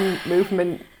fondling hand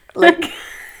movement. Like,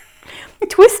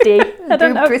 Twisty. I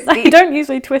don't know. Twisty. I don't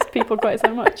usually twist people quite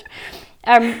so much.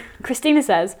 Christina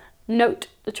says, note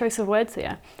the choice of words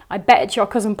here. I bet it's your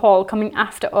cousin Paul coming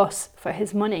after us for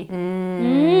his money.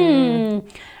 And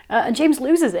James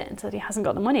loses it and said he hasn't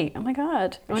got the money. Oh my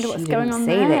god. I wonder what's she going didn't on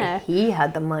say there. that he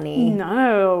had the money.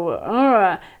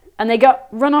 No. And they got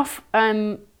run off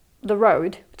the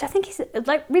road, which I think is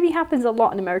like really happens a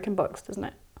lot in American books, doesn't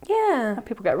it? Yeah.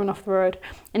 People get run off the road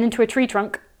and into a tree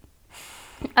trunk.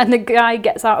 And the guy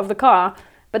gets out of the car,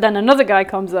 but then another guy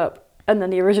comes up, and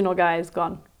then the original guy is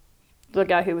gone. The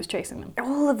guy who was chasing them.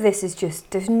 All of this is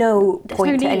just, there's no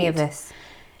point to any of need. this.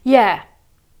 Yeah,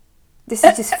 This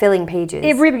is just filling pages.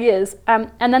 it really is.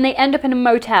 And then they end up in a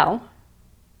motel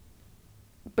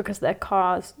because their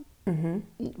cars,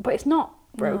 but it's not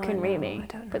broken really. I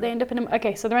don't know. But they end up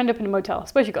in so they end up in a motel. I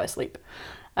suppose you guys sleep.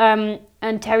 And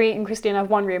Terry and Christine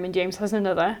have one room and James has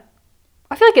another.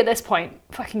 I feel like at this point,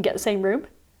 fucking get the same room.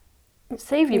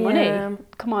 Save you Yeah. money.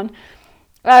 Come on.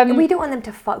 We don't want them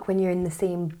to fuck when you're in the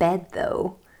same bed,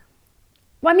 though.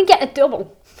 Well, I mean, get a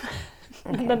double.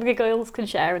 And then the girls can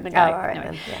share and the guy. Oh, all right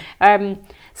anyway. then, yeah.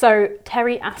 So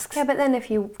Terry asks... Yeah, but then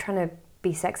if you're trying to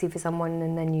be sexy for someone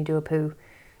and then you do a poo,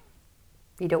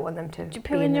 you don't want them to Do you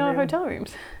poo be in the your room. hotel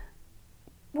rooms?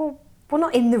 Well, Well,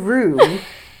 not in the room.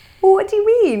 Well, what do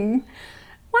you mean?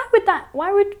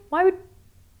 Why would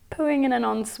pooing in an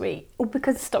ensuite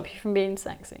stop you from being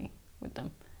sexy with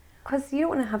them? Because you don't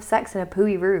want to have sex in a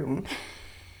pooey room.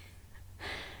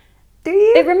 Do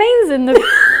you? It remains in the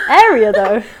area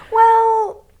though.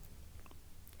 Well,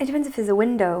 it depends if there's a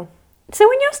window. So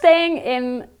when you're staying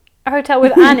in a hotel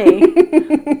with Annie,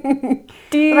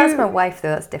 do you... Well, that's my wife though,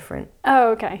 that's different.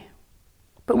 Oh, okay.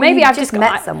 But maybe I've just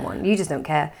met someone, you just don't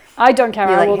care. I don't care.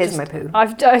 You're I like, will here's just, my poo. I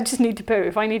just need to poo.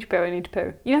 If I need to poo, I need to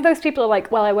poo. You know those people are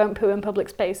like, well, I won't poo in public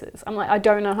spaces. I'm like, I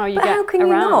don't know how you But get how can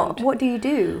around. you not? What do you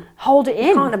do? Hold it in.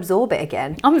 You can't absorb it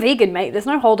again. I'm vegan, mate. There's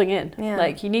no holding in. Yeah.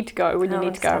 Like, you need to go when you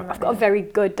need to go. understand I've that, got a very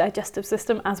good digestive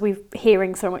system, as we're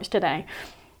hearing so much today.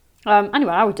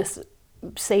 Anyway, I would just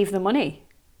save the money.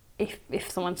 If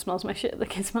someone smells my shit, they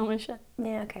can smell my shit.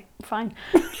 Yeah, okay. Fine.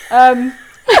 And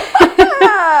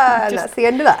that's the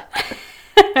end of that.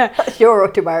 That's your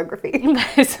autobiography.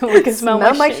 Someone can smell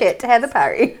my shit, Heather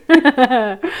Parry.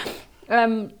 How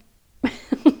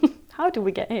did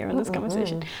we get here in this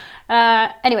conversation?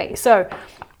 Anyway, so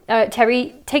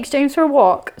Terry takes James for a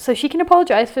walk so she can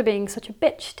apologise for being such a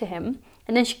bitch to him.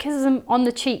 And then she kisses him on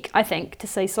the cheek, I think, to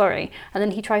say sorry. And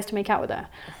then he tries to make out with her.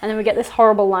 And then we get this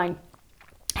horrible line.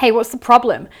 Hey, what's the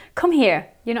problem? Come here.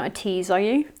 You're not a tease, are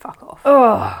you? Fuck off.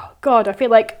 Oh, God, I feel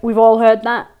like we've all heard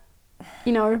that,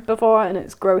 before, and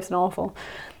it's gross and awful.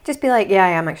 Just be like, yeah,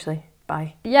 I am actually.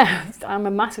 Bye. Yeah, I'm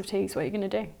a massive tease. What are you going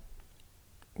to do?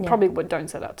 Yeah. Probably don't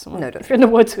say that to someone. No, don't. If you're in the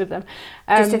woods with them.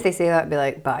 Just if they say that, be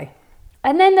like, bye.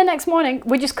 And then the next morning,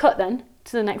 we just cut then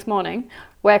to the next morning,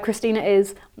 where Christina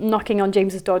is knocking on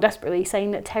James's door desperately,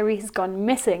 saying that Terry has gone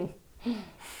missing.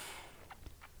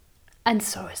 And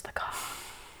so is the car.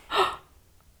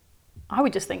 I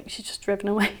would just think she's just driven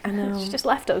away. I know. She's just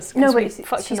left us. No, but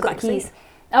she's got keys.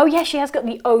 Oh yeah, she has got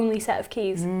the only set of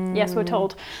keys. Yes, we're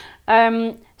told.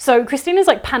 So Christina's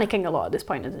like panicking a lot at this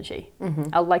point, isn't she?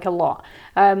 Mm-hmm. Like a lot.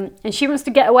 And she wants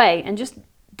to get away and just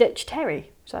ditch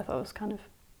Terry, which I thought was kind of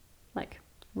like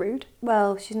rude.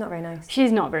 Well, she's not very nice.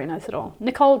 She's not very nice at all.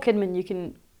 Nicole Kidman, you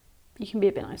can be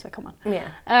a bit nicer. Come on. Yeah.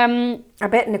 I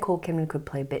bet Nicole Kidman could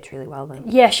play bitch really well then.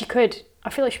 Yeah, she could. I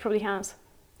feel like she probably has.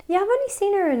 Yeah, I've only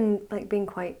seen her in like being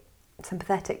quite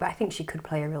sympathetic, but I think she could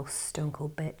play a real stone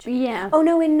cold bitch. Yeah. Oh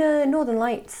no, in Northern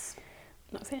Lights.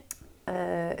 That's it.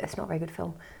 It's not a very good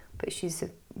film, but she's a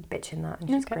bitch in that, and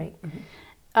she's great.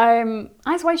 Mm-hmm.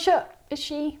 Eyes Wide Shut. Is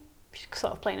she's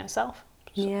sort of playing herself?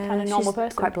 Yeah, kind of normal she's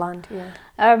person. quite bland. Yeah.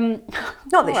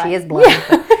 Not that she is bland. Yeah.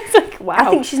 But It's like, wow. I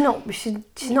think she's not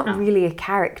really a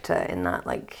character in that.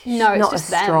 Like, she's No, it's not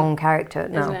just a strong character.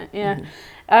 No. Isn't it? Yeah.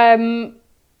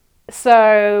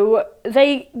 So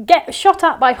they get shot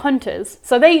at by hunters.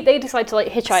 So they decide to like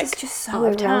hitchhike. This is just so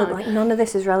out of town. irrelevant. Like, none of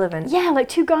this is relevant. Yeah, like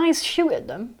two guys shoot at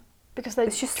them because they're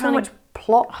It's just so trying much to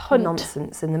plot hunt.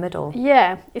 nonsense in the middle.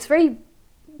 Yeah, it's very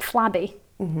flabby.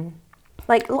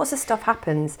 Like, lots of stuff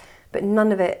happens, but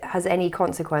none of it has any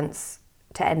consequence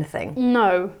to anything.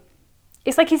 No,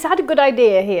 it's like he's had a good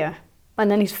idea here, and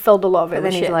then he's filled a lot of it But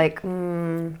with then shit. he's like,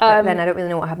 but then I don't really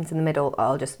know what happens in the middle.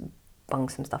 I'll just bung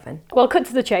some stuff in. Well, cut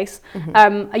to the chase.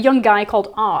 A young guy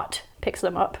called Art picks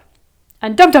them up,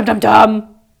 and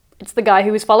dum, it's the guy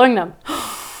who was following them.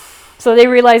 So they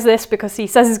realise this because he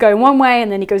says he's going one way,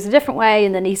 and then he goes a different way,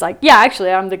 and then he's like, yeah, actually,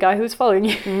 I'm the guy who was following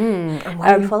you. And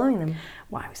why are you following them?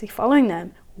 Why was he following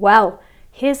them? Well,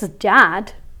 his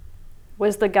dad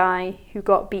was the guy who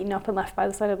got beaten up and left by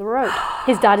the side of the road.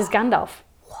 His dad is Gandalf.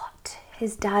 What?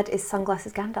 His dad is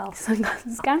Sunglasses Gandalf.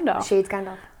 Sunglasses Gandalf. Shades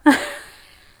Gandalf.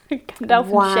 Gandalf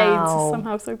Wow. and shades is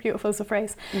somehow so beautiful as a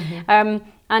phrase.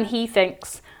 And he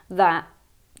thinks that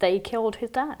they killed his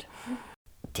dad.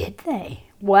 Did they?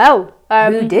 Well,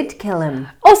 Who did kill him?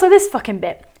 also this fucking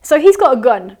bit. So he's got a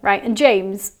gun, right? And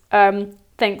James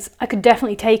thinks, I could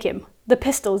definitely take him. The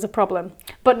pistol is a problem,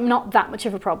 but not that much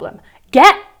of a problem.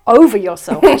 Get over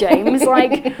yourself, James.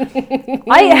 Like,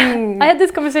 I had this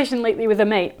conversation lately with a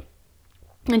mate,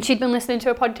 and she'd been listening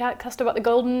to a podcast about the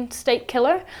Golden State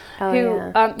Killer,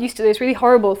 who used to do this really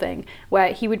horrible thing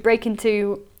where he would break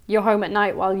into your home at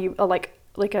night while you, like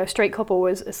a straight couple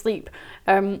was asleep,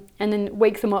 and then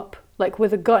wake them up like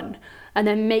with a gun, and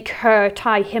then make her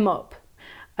tie him up,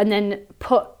 and then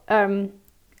put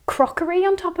crockery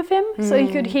on top of him so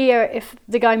he could hear if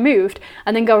the guy moved,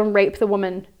 and then go and rape the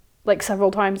woman like several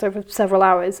times over several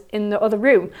hours in the other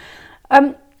room.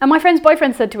 And my friend's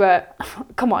boyfriend said to her,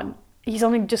 come on, he's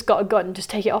only just got a gun, just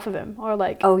take it off of him. Or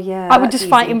like, Oh, yeah, I would that's just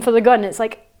fight easy. him for the gun. It's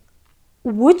like,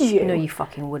 would you? No, you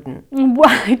fucking wouldn't. Well,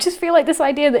 I just feel like this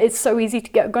idea that it's so easy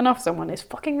to get a gun off someone is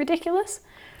fucking ridiculous.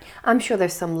 I'm sure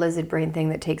there's some lizard brain thing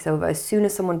that takes over. As soon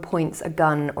as someone points a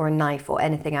gun or a knife or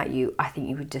anything at you, I think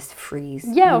you would just freeze.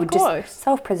 Yeah, you of would course. Just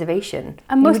self-preservation.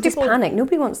 And you most would just people- panic.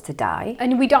 Nobody wants to die.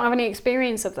 And we don't have any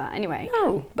experience of that anyway.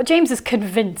 No. But James is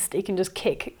convinced he can just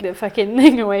kick the fucking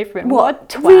thing away from him.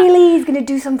 What a twat. Really? He's going to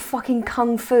do some fucking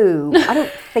kung fu? I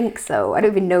don't think so. I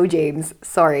don't even know James.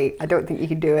 Sorry, I don't think you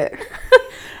can do it.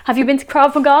 Have you been to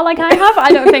Krav Maga like I have?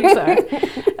 I don't think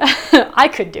so. I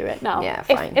could do it now. Yeah,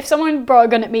 fine. If someone brought a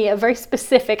gun at me at a very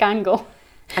specific angle.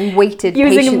 And waited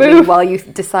Using a patiently move. while you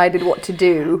decided what to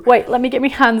do. Wait, let me get my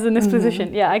hands in this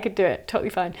position. Yeah, I could do it. Totally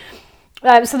fine.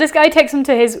 So this guy takes him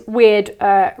to his weird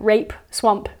rape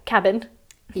swamp cabin.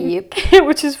 Yep.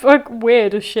 Which is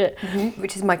weird as shit.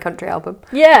 Which is my country album.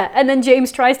 Yeah, and then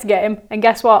James tries to get him, and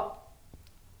guess what?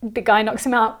 The guy knocks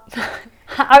him out.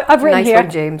 I've written Nice here. one,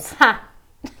 James. Ha.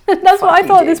 That's what I Fucking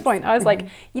thought at this James. point. I was like,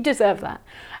 you deserve that.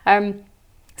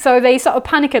 So they sort of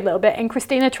panic a little bit, and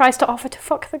Christina tries to offer to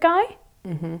fuck the guy,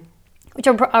 which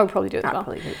I would probably do as well.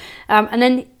 Probably do. And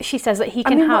then she says that he I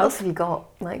can mean, what have. else have you got?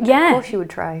 Like, Yeah. of course you would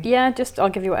try. Yeah, just I'll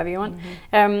give you whatever you want.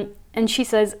 And she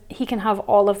says he can have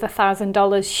all of the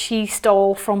 $1,000 she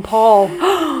stole from Paul.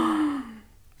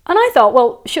 And I thought,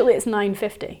 well, surely it's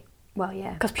 $950. Well,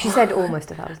 yeah. 'Cause She said almost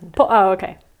 1,000. Oh,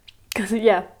 okay. Because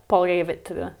Paul gave it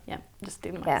to the Just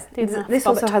do the Yeah. maths. Do the maths. This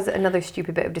Bob also it. has another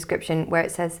stupid bit of description where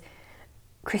it says,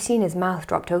 Christina's mouth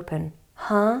dropped open.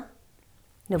 Huh?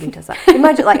 Nobody does that.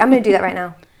 Imagine, like, I'm going to do that right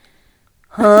now.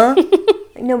 Huh?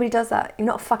 Like, nobody does that. You're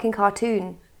not a fucking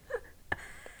cartoon.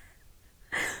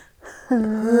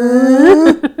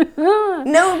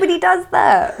 Nobody does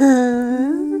that.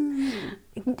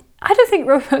 I don't think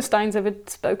Rosenstein's ever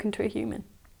spoken to a human.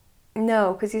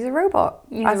 No, because he's a robot.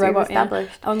 He's as a we've robot,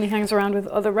 established. Only hangs around with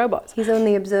other robots. He's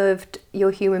only observed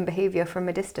your human behaviour from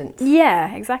a distance.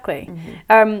 Yeah, exactly.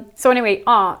 So anyway,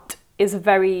 Art is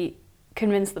very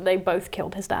convinced that they both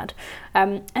killed his dad.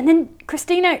 And then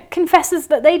Christina confesses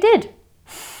that they did.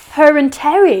 Her and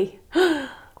Terry.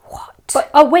 What? But,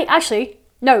 oh wait, actually,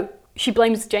 no. She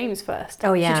blames James first.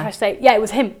 Oh, yeah. She tries to say, yeah, it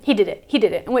was him. He did it. He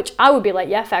did it. In which I would be like,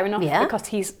 yeah, fair enough. Yeah. Because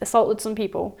he's assaulted some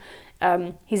people.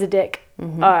 He's a dick.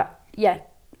 Yeah,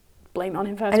 blame it on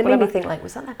him first. And it made whatever. me think, like,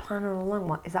 was that their plan all along?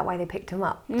 What, is that why they picked him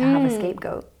up? To have a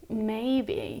scapegoat?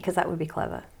 Maybe. Because that would be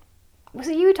clever. Was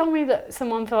it you who told me that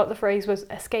someone thought the phrase was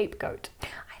a scapegoat? I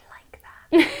like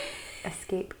that. A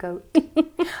scapegoat.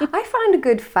 I found a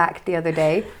good fact the other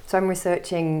day. So I'm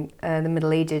researching the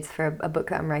Middle Ages for a book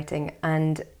that I'm writing.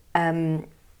 And in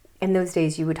those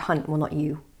days you would hunt, well, not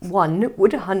you. One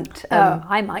would hunt.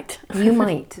 I might. You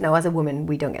might. No, as a woman,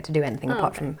 we don't get to do anything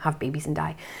apart from have babies and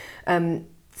die.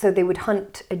 So they would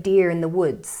hunt a deer in the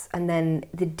woods, and then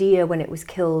the deer, when it was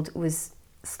killed, was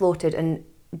slaughtered. And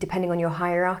depending on your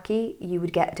hierarchy, you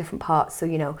would get different parts. So,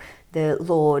 you know, the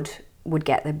lord would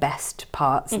get the best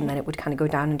parts, and then it would kind of go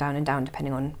down and down and down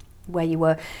depending on where you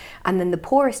were. And then the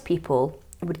poorest people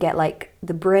would get like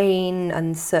the brain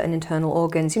and certain internal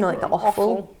organs, you know, like the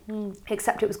offal.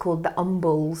 Except it was called the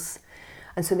umbles.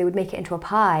 And so they would make it into a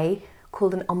pie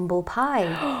called an umble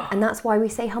pie. And that's why we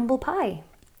say humble pie.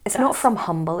 It's not from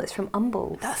humble, it's from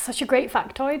umbles. That's such a great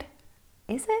factoid.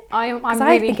 Is it? I'm 'Cause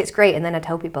really... I think it's great, and then I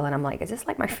tell people, and I'm like, is this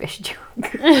like my fish joke?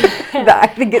 That I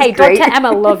think it's Hey, great. Dr.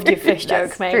 Emma loved your fish joke,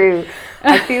 That's mate. true.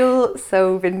 I feel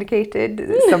so vindicated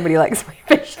that somebody likes my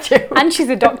fish joke. And she's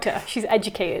a doctor. She's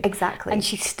educated. Exactly. And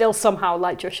she still somehow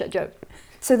liked your shit joke.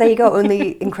 So there you go,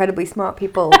 only incredibly smart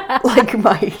people like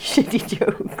my shitty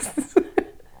jokes.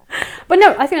 But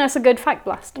no, I think that's a good fact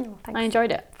blast. thanks. I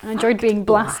enjoyed it. I enjoyed being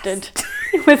blasted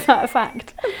with that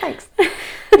fact. Thanks.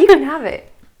 You can have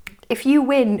it. If you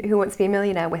win Who Wants to Be a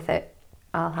Millionaire with it,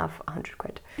 I'll have 100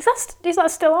 quid. Is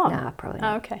that still on? Nah, probably Oh,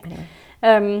 not. okay.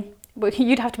 Anyway. But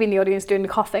you'd have to be in the audience doing the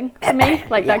coughing for me,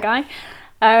 like that guy.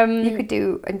 You could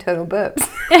do internal burps.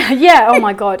 Yeah, oh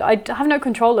my god, I have no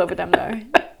control over them though.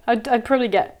 I'd probably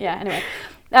get, yeah, anyway.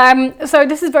 So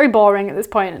this is very boring at this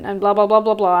point, and blah, blah, blah,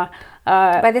 blah, blah.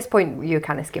 By this point, you're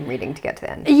kind of skim reading to get to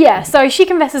the end. Yeah, so she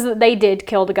confesses that they did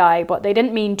kill the guy, but they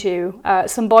didn't mean to.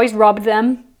 Some boys robbed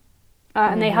them,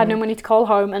 and they had no money to call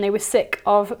home, and they were sick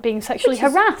of being sexually Which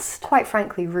is harassed. Quite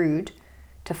frankly, rude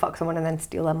to fuck someone and then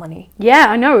steal their money. Yeah,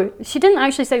 I know. She didn't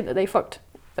actually say that they fucked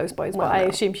those boys, Well, but I no.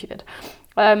 assume she did.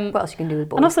 What else you can do with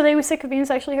boys? And also they were sick of being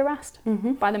sexually harassed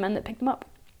by the men that picked them up.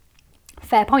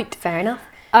 Fair point. Fair enough.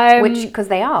 Which, Because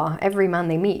they are. Every man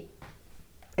they meet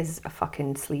is a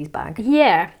fucking sleazebag.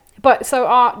 yeah. But so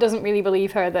Art doesn't really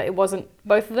believe her that it wasn't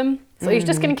both of them. So he's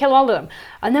just going to kill all of them.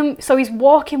 And then, so he's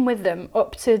walking with them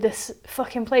up to this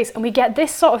fucking place, and we get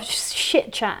this sort of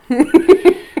shit chat.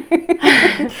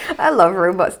 I love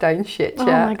robots down shit chat.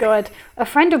 Oh my god. A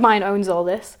friend of mine owns all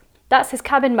this. That's his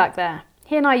cabin back there.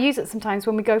 He and I use it sometimes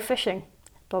when we go fishing.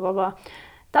 Blah, blah, blah.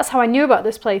 That's how I knew about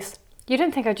this place. You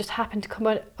didn't think I just happened to come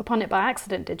upon it by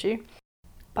accident, did you?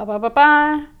 Ba ba ba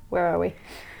ba. Where are we?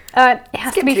 It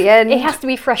has to be the end. It has to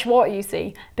be fresh water, you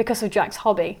see, because of Jack's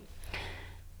hobby.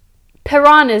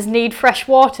 Piranhas need fresh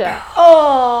water.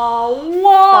 Oh,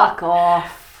 what? Fuck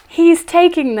off. He's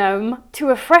taking them to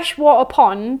a freshwater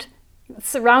pond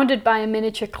surrounded by a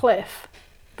miniature cliff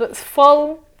that's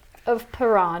full of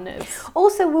piranhas.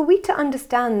 Also, were we to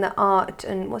understand that Art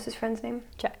and what's his friend's name?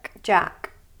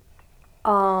 Jack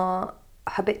are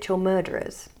habitual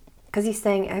murderers? Because he's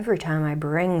saying every time I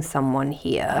bring someone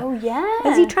here. Oh, yeah.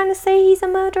 Is he trying to say he's a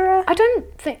murderer? I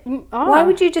don't think... Oh. Why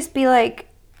would you just be like,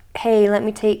 hey, let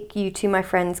me take you to my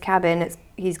friend's cabin.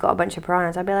 He's got a bunch of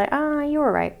piranhas. I'd be like, you're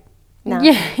all right. No.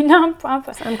 Yeah, no,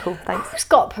 I'm cool, thanks. Who's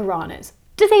got piranhas?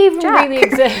 Do they even Jack. really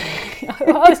exist?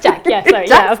 Oh, it's Jack. Yeah, sorry.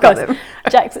 Yeah, of course.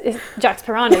 Jack's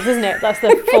Piranhas, isn't it? That's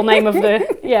the full name of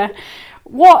the... Yeah.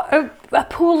 What? A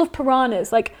pool of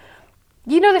piranhas. Like,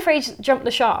 you know the phrase, jump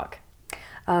the shark?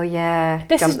 Oh, yeah.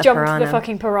 This is jumped the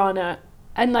fucking piranha.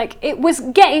 And, like, it was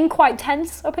getting quite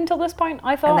tense up until this point,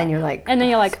 I thought. And then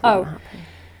you're like... oh,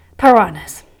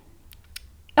 piranhas.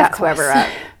 That's where we're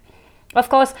at. Of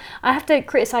course, I have to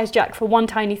criticise Jack for one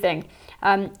tiny thing.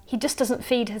 He just doesn't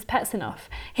feed his pets enough.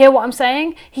 Hear what I'm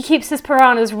saying? He keeps his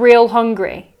piranhas real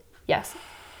hungry. Yes.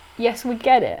 Yes, we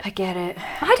get it. I get it.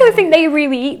 I don't think they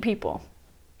really eat people.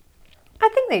 I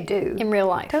think they do. In real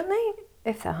life. Don't they?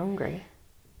 If they're hungry.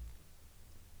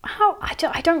 How? I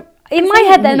don't... In my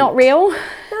head, they're not real.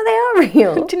 No, they are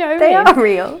real. Do you know what I They mean? are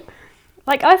real.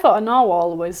 Like, I thought a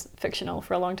narwhal was fictional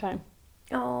for a long time.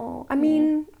 Oh, I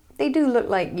mean, they do look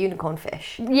like unicorn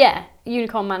fish. Yeah,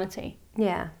 unicorn manatee.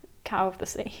 Yeah. Cow of the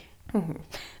sea.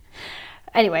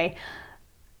 Anyway,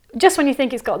 just when you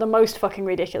think it's got the most fucking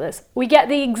ridiculous, we get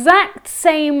the exact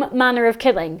same manner of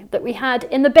killing that we had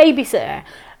in The Babysitter,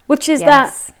 which is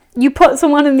that you put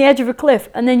someone on the edge of a cliff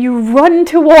and then you run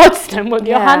towards them with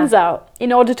your hands out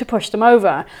in order to push them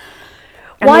over.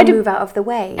 And they move out of the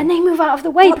way. And they move out of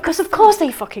the way because of course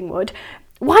they fucking would.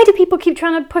 Why do people keep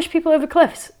trying to push people over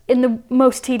cliffs in the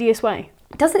most tedious way?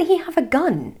 Doesn't he have a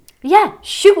gun? Yeah,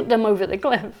 shoot them over the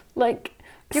cliff. Like,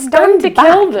 you're Stand going to back.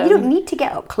 kill them. You don't need to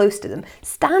get up close to them.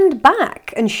 Stand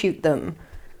back and shoot them.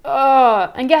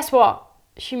 And guess what?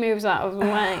 She moves out of the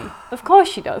way. Of course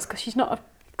she does, because she's not a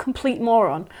complete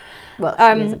moron. Well,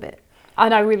 she is a bit.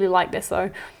 And I really like this, though.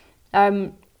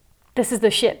 This is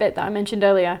the shit bit that I mentioned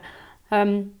earlier.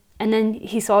 And then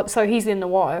he's in the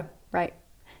water, right?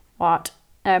 What?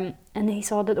 And then he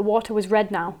saw that the water was red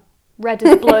now. Red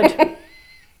as blood.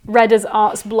 Red as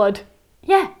Art's blood.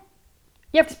 Yeah.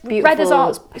 Yep, red as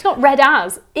Art's. It's not red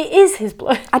as. It is his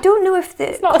blood. I don't know if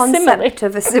the concept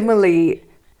of a simile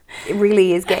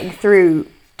really is getting through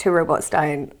to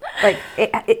Robotstein. Like,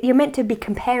 you're meant to be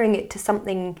comparing it to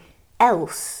something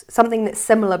else. Something that's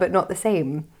similar but not the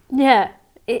same. Yeah,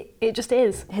 it just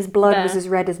is. His blood was as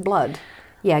red as blood.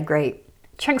 Yeah, great.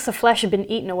 Chunks of flesh had been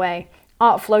eaten away.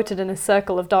 Art floated in a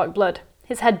circle of dark blood.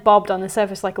 His head bobbed on the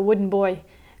surface like a wooden buoy,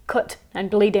 cut and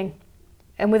bleeding.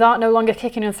 And with Art no longer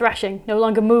kicking and thrashing, no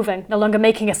longer moving, no longer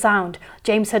making a sound,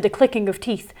 James heard the clicking of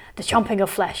teeth, the chomping of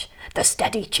flesh, the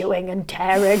steady chewing and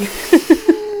tearing. To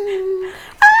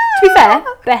be fair,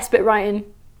 best bit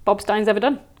writing Bob Stein's ever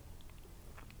done.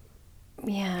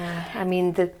 Yeah, I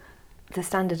mean, the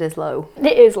standard is low.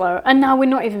 It is low, and now we're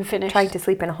not even finished. Trying to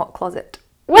sleep in a hot closet.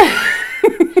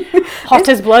 Hot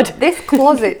as blood. This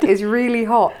closet is really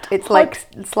hot. It's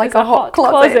like a hot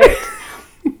closet.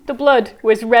 The blood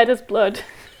was red as blood.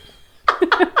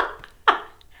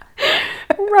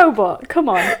 Robot, come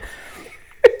on.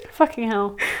 Fucking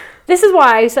hell. This is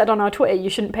why I said on our Twitter you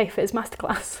shouldn't pay for his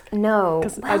masterclass. No.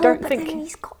 Because I don't think... Then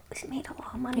he's made a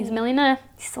lot of money. He's a millionaire.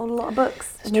 He's sold a lot of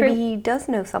books. It's Maybe true. he does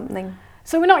know something.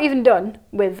 So we're not even done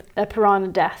with a piranha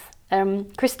death.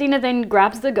 Christina then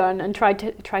grabs the gun and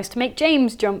tries to make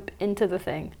James jump into the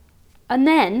thing. And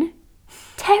then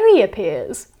Terry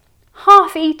appears,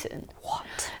 half eaten.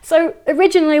 What? So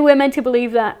originally we're meant to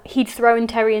believe that he'd thrown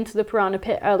Terry into the piranha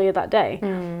pit earlier that day.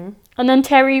 And then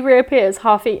Terry reappears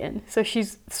half eaten. So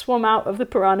she's swum out of the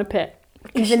piranha pit.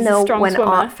 Even though when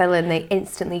Art fell in, they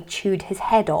instantly chewed his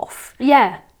head off.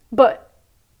 Yeah, but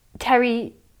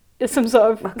Terry is some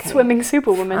sort of swimming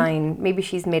superwoman. Fine, maybe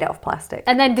she's made out of plastic.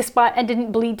 And then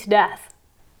didn't bleed to death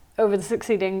over the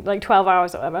succeeding 12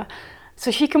 hours or whatever. So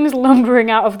she comes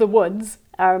lumbering out of the woods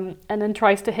and then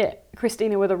tries to hit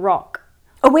Christina with a rock.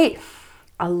 Oh wait,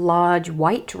 a large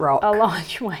white rock. A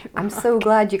large white rock. I'm so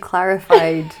glad you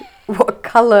clarified what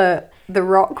colour the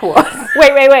rock was.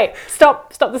 Wait.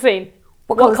 Stop the scene.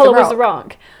 What colour was the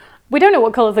rock? We don't know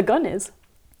what colour the gun is.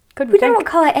 Could we We don't know think?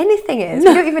 what colour anything is.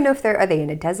 We don't even know if are they in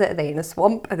a desert, are they in a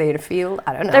swamp, are they in a field?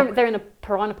 I don't know. They're in a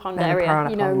piranha pond They're in a area, piranha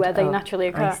you know, pond. where they Oh, naturally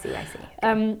occur. I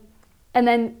see. And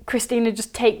then Christina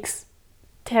just takes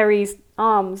Terry's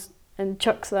arms and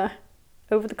chucks her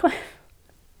over the cliff.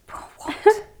 What?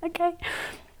 Okay.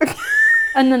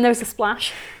 And then there's a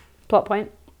splash, plot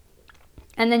point.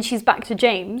 And then she's back to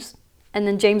James, and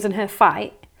then James and her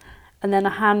fight, and then a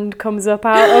hand comes up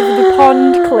out of the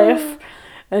pond cliff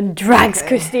and drags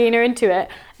Christina into it.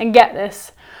 And get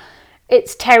this,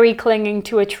 it's Terry clinging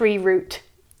to a tree root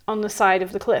on the side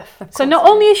of the cliff. So not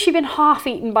only has she been half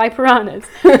eaten by piranhas,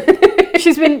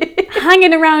 she's been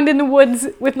hanging around in the woods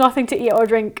with nothing to eat or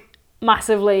drink,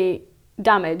 massively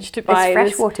damaged by It's fresh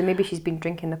this. water. Maybe she's been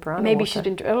drinking the piranha Maybe water. she's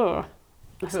been. Oh,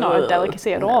 that's not a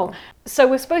delicacy at all. So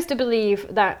we're supposed to believe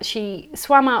that she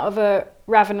swam out of a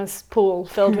ravenous pool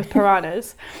filled with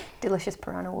piranhas, Delicious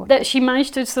piranha water. that she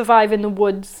managed to survive in the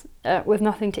woods with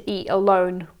nothing to eat,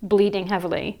 alone, bleeding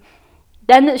heavily.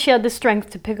 Then that she had the strength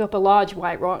to pick up a large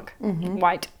white rock,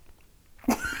 white.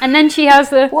 And then she has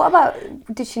the. What about,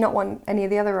 did she not want any of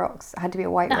the other rocks? It had to be a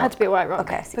white It rock. had to be a white rock.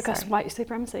 Okay, I see, because sorry. white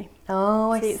supremacy.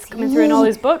 Oh, I See, see. it's coming through in all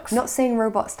his books. Not saying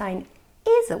Robotstein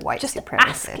is a white Just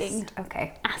supremacist. asking.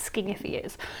 Okay. Asking if he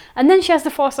is. And then she has the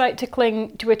foresight to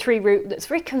cling to a tree root that's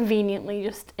very conveniently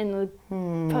just in the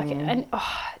pocket. And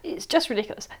it's just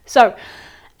ridiculous. So,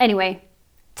 anyway,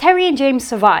 Terry and James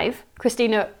survive.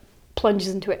 Christina plunges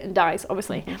into it and dies,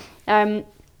 obviously. And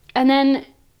then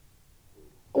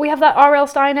we have that R.L.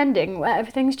 Stein ending where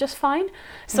everything's just fine.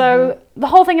 So the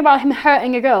whole thing about him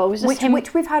hurting a girl was just him.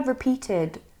 Which we've had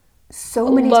repeated so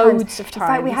many Loads times. of In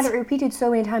fact, we had times. it repeated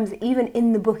so many times that even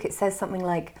in the book it says something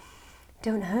like,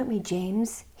 "Don't hurt me,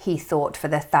 James," he thought for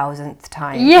the 1000th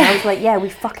time. Yeah. And I was like, yeah, we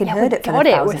fucking heard we it for got the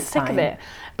it. 1000th We're time. sick of it.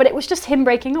 But it was just him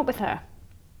breaking up with her.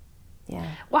 Yeah.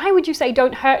 Why would you say,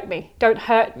 "Don't hurt me, don't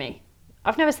hurt me"?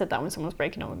 I've never said that when someone's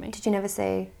breaking up with me. Did you never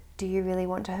say, "Do you really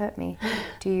want to hurt me?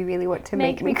 Do you really want to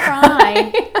Make make me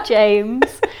cry?" cry, James.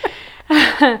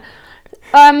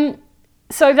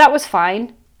 So that was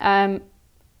fine.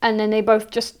 And then they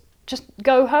both just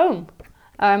go home.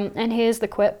 And here's the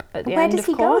quip at the Where end, does of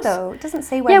he course. go though? It doesn't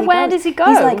say where Yeah, he where goes. does he go?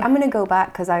 He's like, "I'm going to go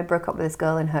back because I broke up with this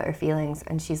girl and hurt her feelings."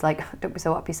 And she's like, "Don't be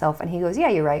so up yourself." And he goes, "Yeah,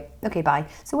 you're right. Okay, bye."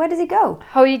 So where does he go?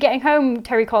 "How are you getting home?"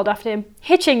 Terry called after him.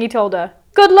 "Hitching," he told her.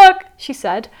 "Good luck," she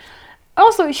said.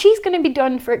 Also, she's going to be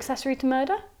done for accessory to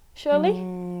murder, surely,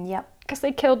 Yep. because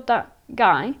they killed that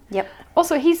guy. Yep.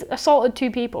 Also, he's assaulted 2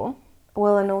 people.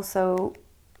 Well, and also,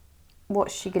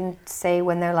 what's she going to say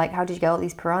when they're like, "How did you get all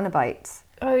these piranha bites?"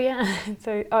 Oh, yeah.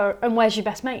 So, and where's your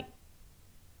best mate?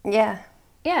 Yeah.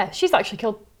 Yeah, she's actually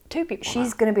killed 2 people.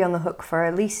 She's going to be on the hook for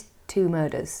at least 2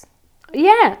 murders.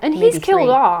 Yeah, and he's Maybe killed 3.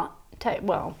 Art.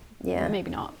 Well, Yeah.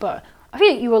 maybe not, but I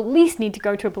feel like you at least need to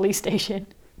go to a police station.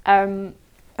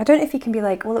 I don't know if you can be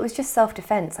like, "Well, it was just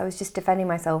self-defense. I was just defending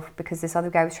myself because this other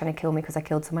guy was trying to kill me because I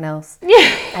killed someone else." Yeah.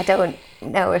 I don't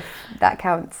know if that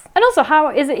counts. And also, how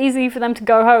is it easy for them to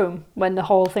go home when the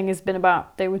whole thing has been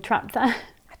about they were trapped there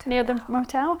near the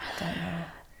motel? I don't know.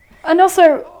 And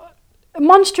also,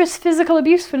 monstrous physical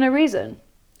abuse for no reason.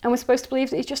 And we're supposed to believe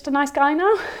that he's just a nice guy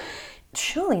now?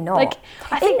 Surely not. Like,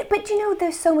 I think but you know,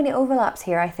 there's so many overlaps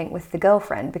here, I think, with the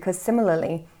girlfriend, because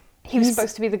similarly, he was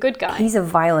supposed to be the good guy. he's a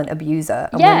violent abuser,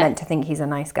 and Yeah. we're meant to think he's a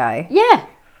nice guy. Yeah.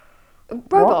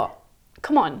 Robot.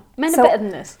 Come on. Men So- are better than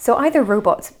this. So either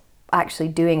Robot's actually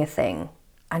doing a thing,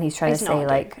 and he's trying He's to not say, doing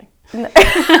like...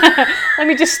 Let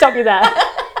me just stop you there.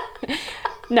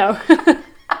 No.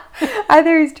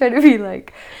 Either he's trying to be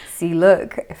like, "See,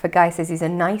 look, if a guy says he's a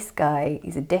nice guy,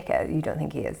 he's a dickhead." You don't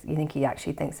think he is. You think he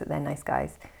actually thinks that they're nice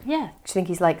guys. Yeah. You think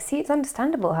he's like, "See, it's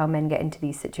understandable how men get into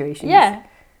these situations." Yeah.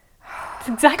 That's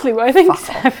exactly what I think is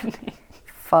Fuck off. happening.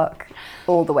 Fuck.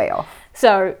 All the way off.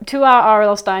 So, to our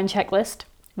R.L. Stein checklist,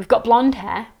 we've got blonde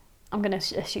hair. I'm going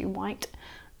to assume white.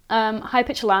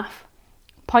 High-pitched laugh.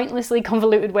 Pointlessly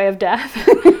convoluted way of death.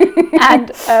 And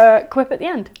quip at the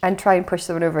end. And try and push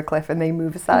someone over a cliff and they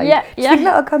move aside. Yeah, Do you yeah. think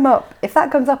that'll come up? If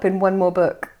that comes up in one more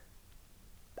book,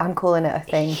 I'm calling it a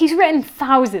thing. He's written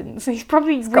thousands. He's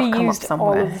probably gotta come up reused all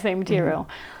somewhere. of the same material.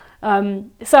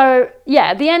 So,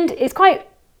 yeah, the end is quite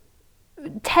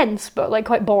tense, but like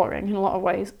quite boring in a lot of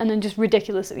ways. And then just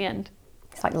ridiculous at the end.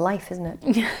 It's like life, isn't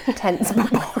it? Tense but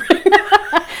boring.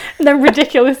 And then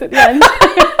ridiculous at the end.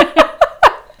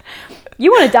 You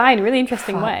want to die in a really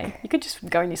interesting way. You could just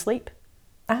go in your sleep.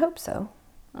 I hope so.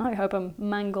 I hope I'm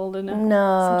mangled in some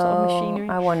No, sort of machinery.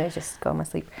 I want to just go on my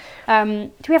sleep.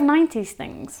 Do we have 90s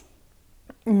things?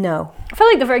 No. I feel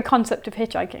like the very concept of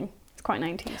hitchhiking is quite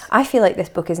 90s. I feel like this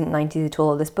book isn't 90s at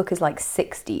all. This book is like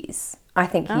 60s. I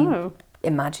think he Oh.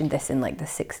 imagined this in like the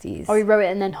 60s. Or he wrote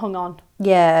it and then hung on.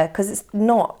 Yeah, because it's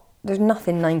not, there's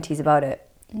nothing 90s about it.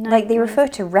 Like, they refer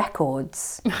to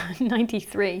records.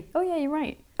 93. Oh, yeah, you're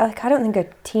right. Like, I don't think a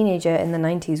teenager in the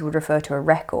 90s would refer to a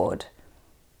record.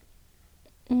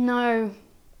 No.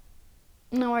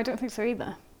 No, I don't think so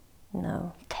either.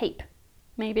 No. Tape,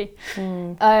 maybe.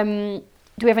 Do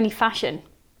we have any fashion?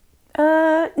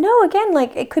 No, again,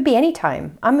 like, it could be any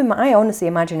time. I honestly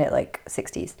imagine it like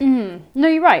 60s. No,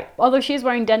 you're right. Although she is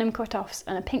wearing denim cutoffs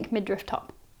and a pink midriff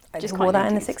top. I just wore that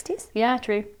in the 60s. Yeah,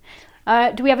 true.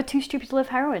 Do we have a Too Stupid to Live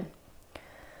heroine?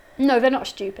 No, they're not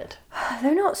stupid.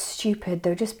 They're not stupid,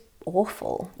 they're just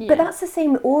awful. Yeah. But that's the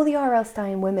same with all the R.L.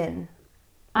 Stein women.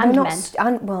 And They're men.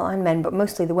 not and men, but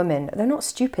mostly the women. They're not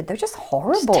stupid, they're just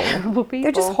horrible. terrible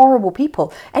They're just people. horrible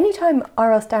people. Anytime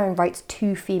R.L. Stein writes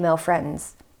two female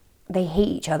friends, they hate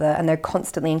each other and they're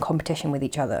constantly in competition with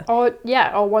each other. Or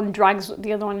one drags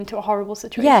the other one into a horrible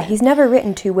situation. Yeah, he's never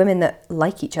written two women that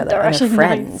like each other They're and are actually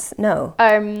friends. No.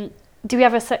 Do we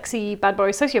have a sexy bad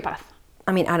boy sociopath?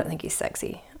 I mean, I don't think he's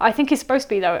sexy. I think he's supposed to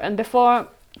be, though. And before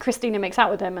Christina makes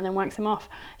out with him and then wanks him off,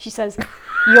 she says,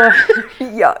 "You're..."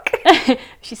 Yuck.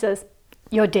 She says,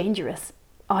 "You're dangerous,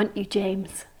 aren't you,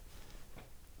 James?"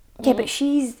 Yeah, but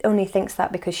she only thinks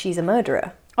that because she's a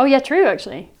murderer. Oh, yeah, true,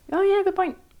 actually. Oh, yeah, good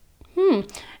point.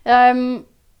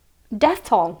 Death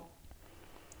toll.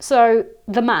 So,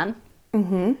 the man,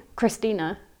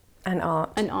 Christina, And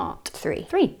Art. and Art. 3.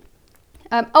 3.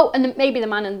 And then maybe the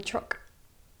man in the truck.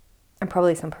 And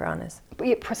probably some piranhas. But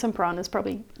yeah, some piranhas,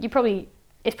 probably.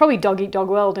 It's probably dog eat dog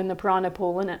world in the piranha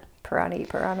pool, isn't it? Piranha eat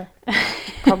piranha.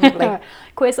 Probably.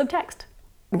 Queer subtext.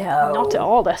 No. Not at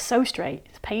all. They're so straight.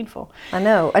 It's painful. I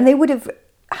know. And they would have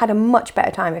had a much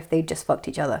better time if they just fucked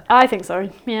each other. I think so.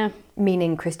 Yeah.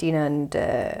 Meaning Christina and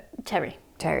Terry.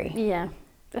 Terry. Yeah.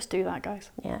 Just do that, guys.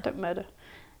 Yeah. Don't murder.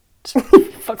 Just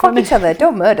fuck Fuck each other.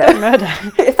 Don't murder. Murder.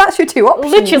 If that's your two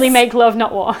options. Literally make love,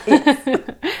 not war.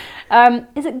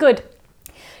 Is it good?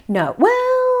 No. Well,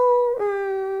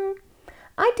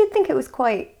 I did think it was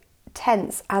quite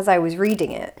tense as I was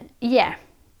reading it. Yeah.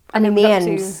 And in it the was up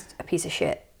end, to- a piece of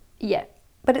shit. Yeah.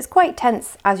 But it's quite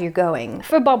tense as you're going.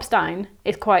 For Bob Stein,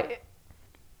 it's quite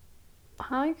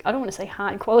high. I don't want to say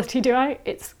high quality, do I?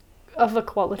 It's of a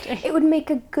quality. It would make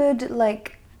a good,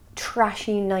 like,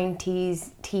 trashy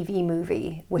 90s TV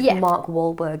movie with Yeah. Mark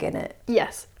Wahlberg in it.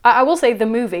 Yes. I will say the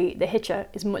movie, The Hitcher,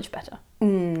 is much better.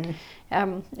 In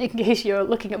case you're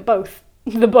looking at both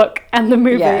the book and the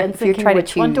movie Yeah, and if you're thinking, trying to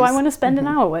which one do I choose. want to spend an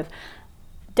hour with?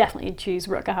 Definitely choose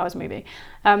Rutger Hauer's movie.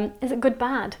 Is it good,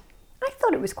 bad? I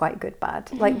thought it was quite good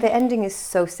bad. Like, the ending is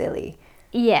so silly.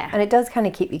 Yeah, And it does kind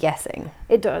of keep you guessing.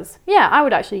 it does. Yeah, I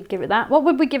would actually give it that. What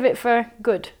would we give it for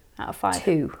good out of 5?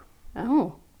 2.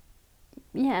 Oh.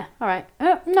 Yeah, all right.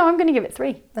 No, I'm going to give it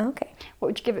 3. Okay. What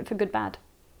would you give it for good, bad?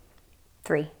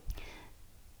 3.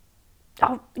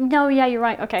 Oh, no, yeah, you're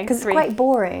right. Okay, Because it's 3. quite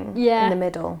boring Yeah. in the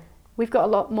middle. We've got a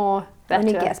lot more better.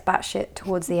 And it gets batshit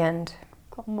towards the end.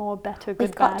 Got more better, good,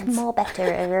 We've got bads. more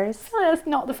betterers. Oh, that's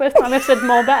not the first time I've said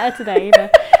more better today either.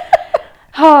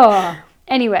 Oh,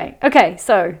 anyway, okay,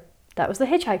 so that was The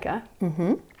Hitchhiker.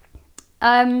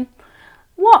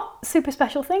 What super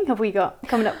special thing have we got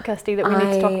coming up, Kirsty, that we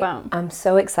need to talk about? I'm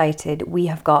so excited. We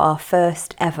have got our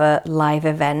first ever live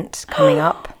event coming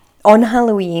up on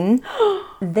Halloween.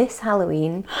 This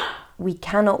Halloween. We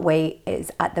cannot wait. It's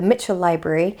at the Mitchell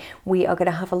Library. We are going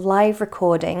to have a live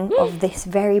recording of this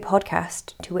very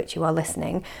podcast to which you are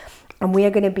listening. And we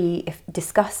are going to be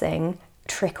discussing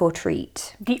Trick or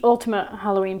Treat. The ultimate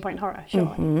Halloween point horror,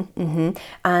 sure.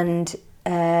 And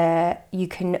you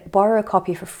can borrow a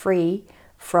copy for free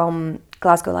from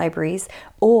Glasgow Libraries,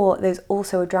 or there's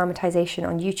also a dramatisation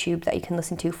on YouTube that you can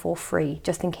listen to for free,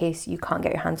 just in case you can't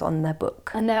get your hands on their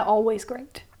book. And they're always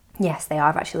great. Yes, they are.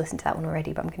 I've actually listened to that one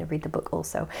already, but I'm going to read the book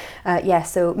also.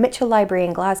 So Mitchell Library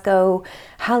in Glasgow,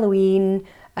 Halloween,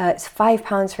 it's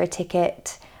 £5 for a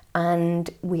ticket, and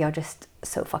we are just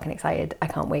so fucking excited. I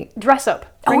can't wait. Dress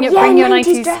up. Bring your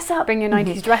 90s dress up. Bring your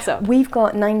 90s dress up. We've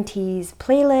got 90s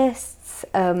playlists.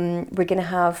 We're going to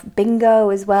have bingo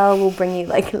as well. We'll bring you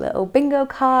like little bingo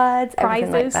cards,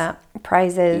 everything like Prizes. that.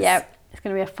 Prizes. Yep. It's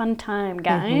going to be a fun time,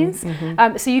 guys.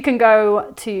 So you can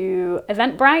go to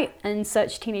Eventbrite and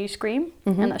search Teenage Scream,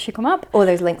 and that should come up. Or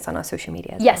there's links on our social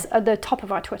media. as Yes, at the top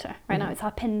of our Twitter right now. It's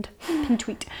our pinned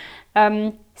tweet.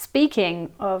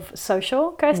 Speaking of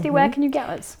social, Kirsty, where can you get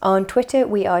us? On Twitter,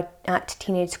 we are at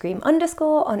Teenage Scream _.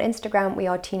 On Instagram, we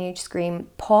are Teenage Scream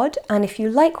Pod. And if you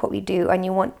like what we do and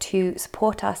you want to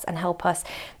support us and help us,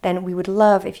 then we would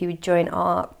love if you would join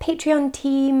our Patreon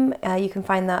team. You can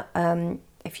find that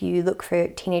if you look for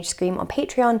Teenage Scream on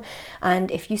Patreon.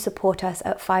 And if you support us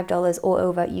at $5 or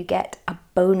over, you get a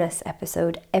bonus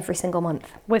episode every single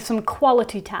month. With some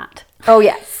quality tat. Oh,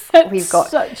 yes. We've got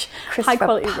such high Christopher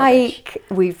quality Pike.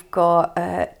 We've got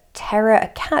Terror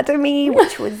Academy,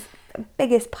 which was the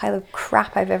biggest pile of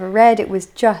crap I've ever read. It was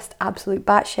just absolute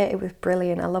batshit. It was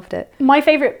brilliant. I loved it. My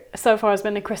favourite so far has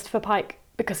been the Christopher Pike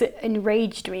because it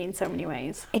enraged me in so many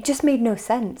ways. It just made no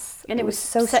sense. And it was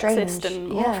so sexist strange.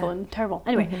 and awful and terrible.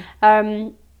 Anyway,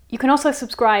 you can also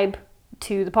subscribe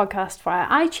to the podcast via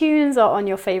iTunes or on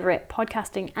your favourite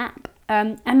podcasting app.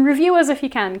 And review us if you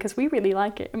can, because we really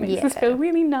like it. It makes us feel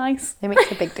really nice. It makes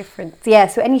a big difference. Yeah,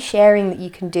 so any sharing that you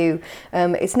can do,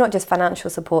 it's not just financial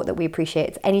support that we appreciate,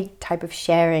 it's any type of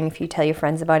sharing. If you tell your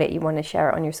friends about it, you want to share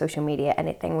it on your social media,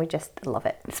 anything, we just love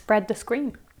it. Spread the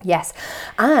scream. Yes.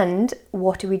 And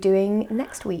what are we doing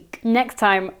next week? Next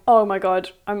time, oh my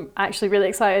God, I'm actually really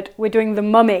excited. We're doing The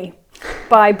Mummy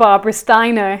by Barbara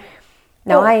Steiner.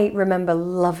 Now, I remember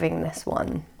loving this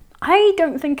one. I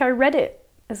don't think I read it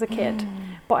as a kid,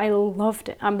 but I loved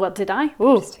it. And what did I?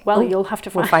 Ooh, well, you'll have to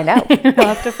find out. You'll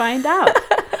have to find out.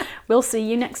 We'll see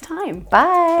you next time.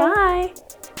 Bye. Bye.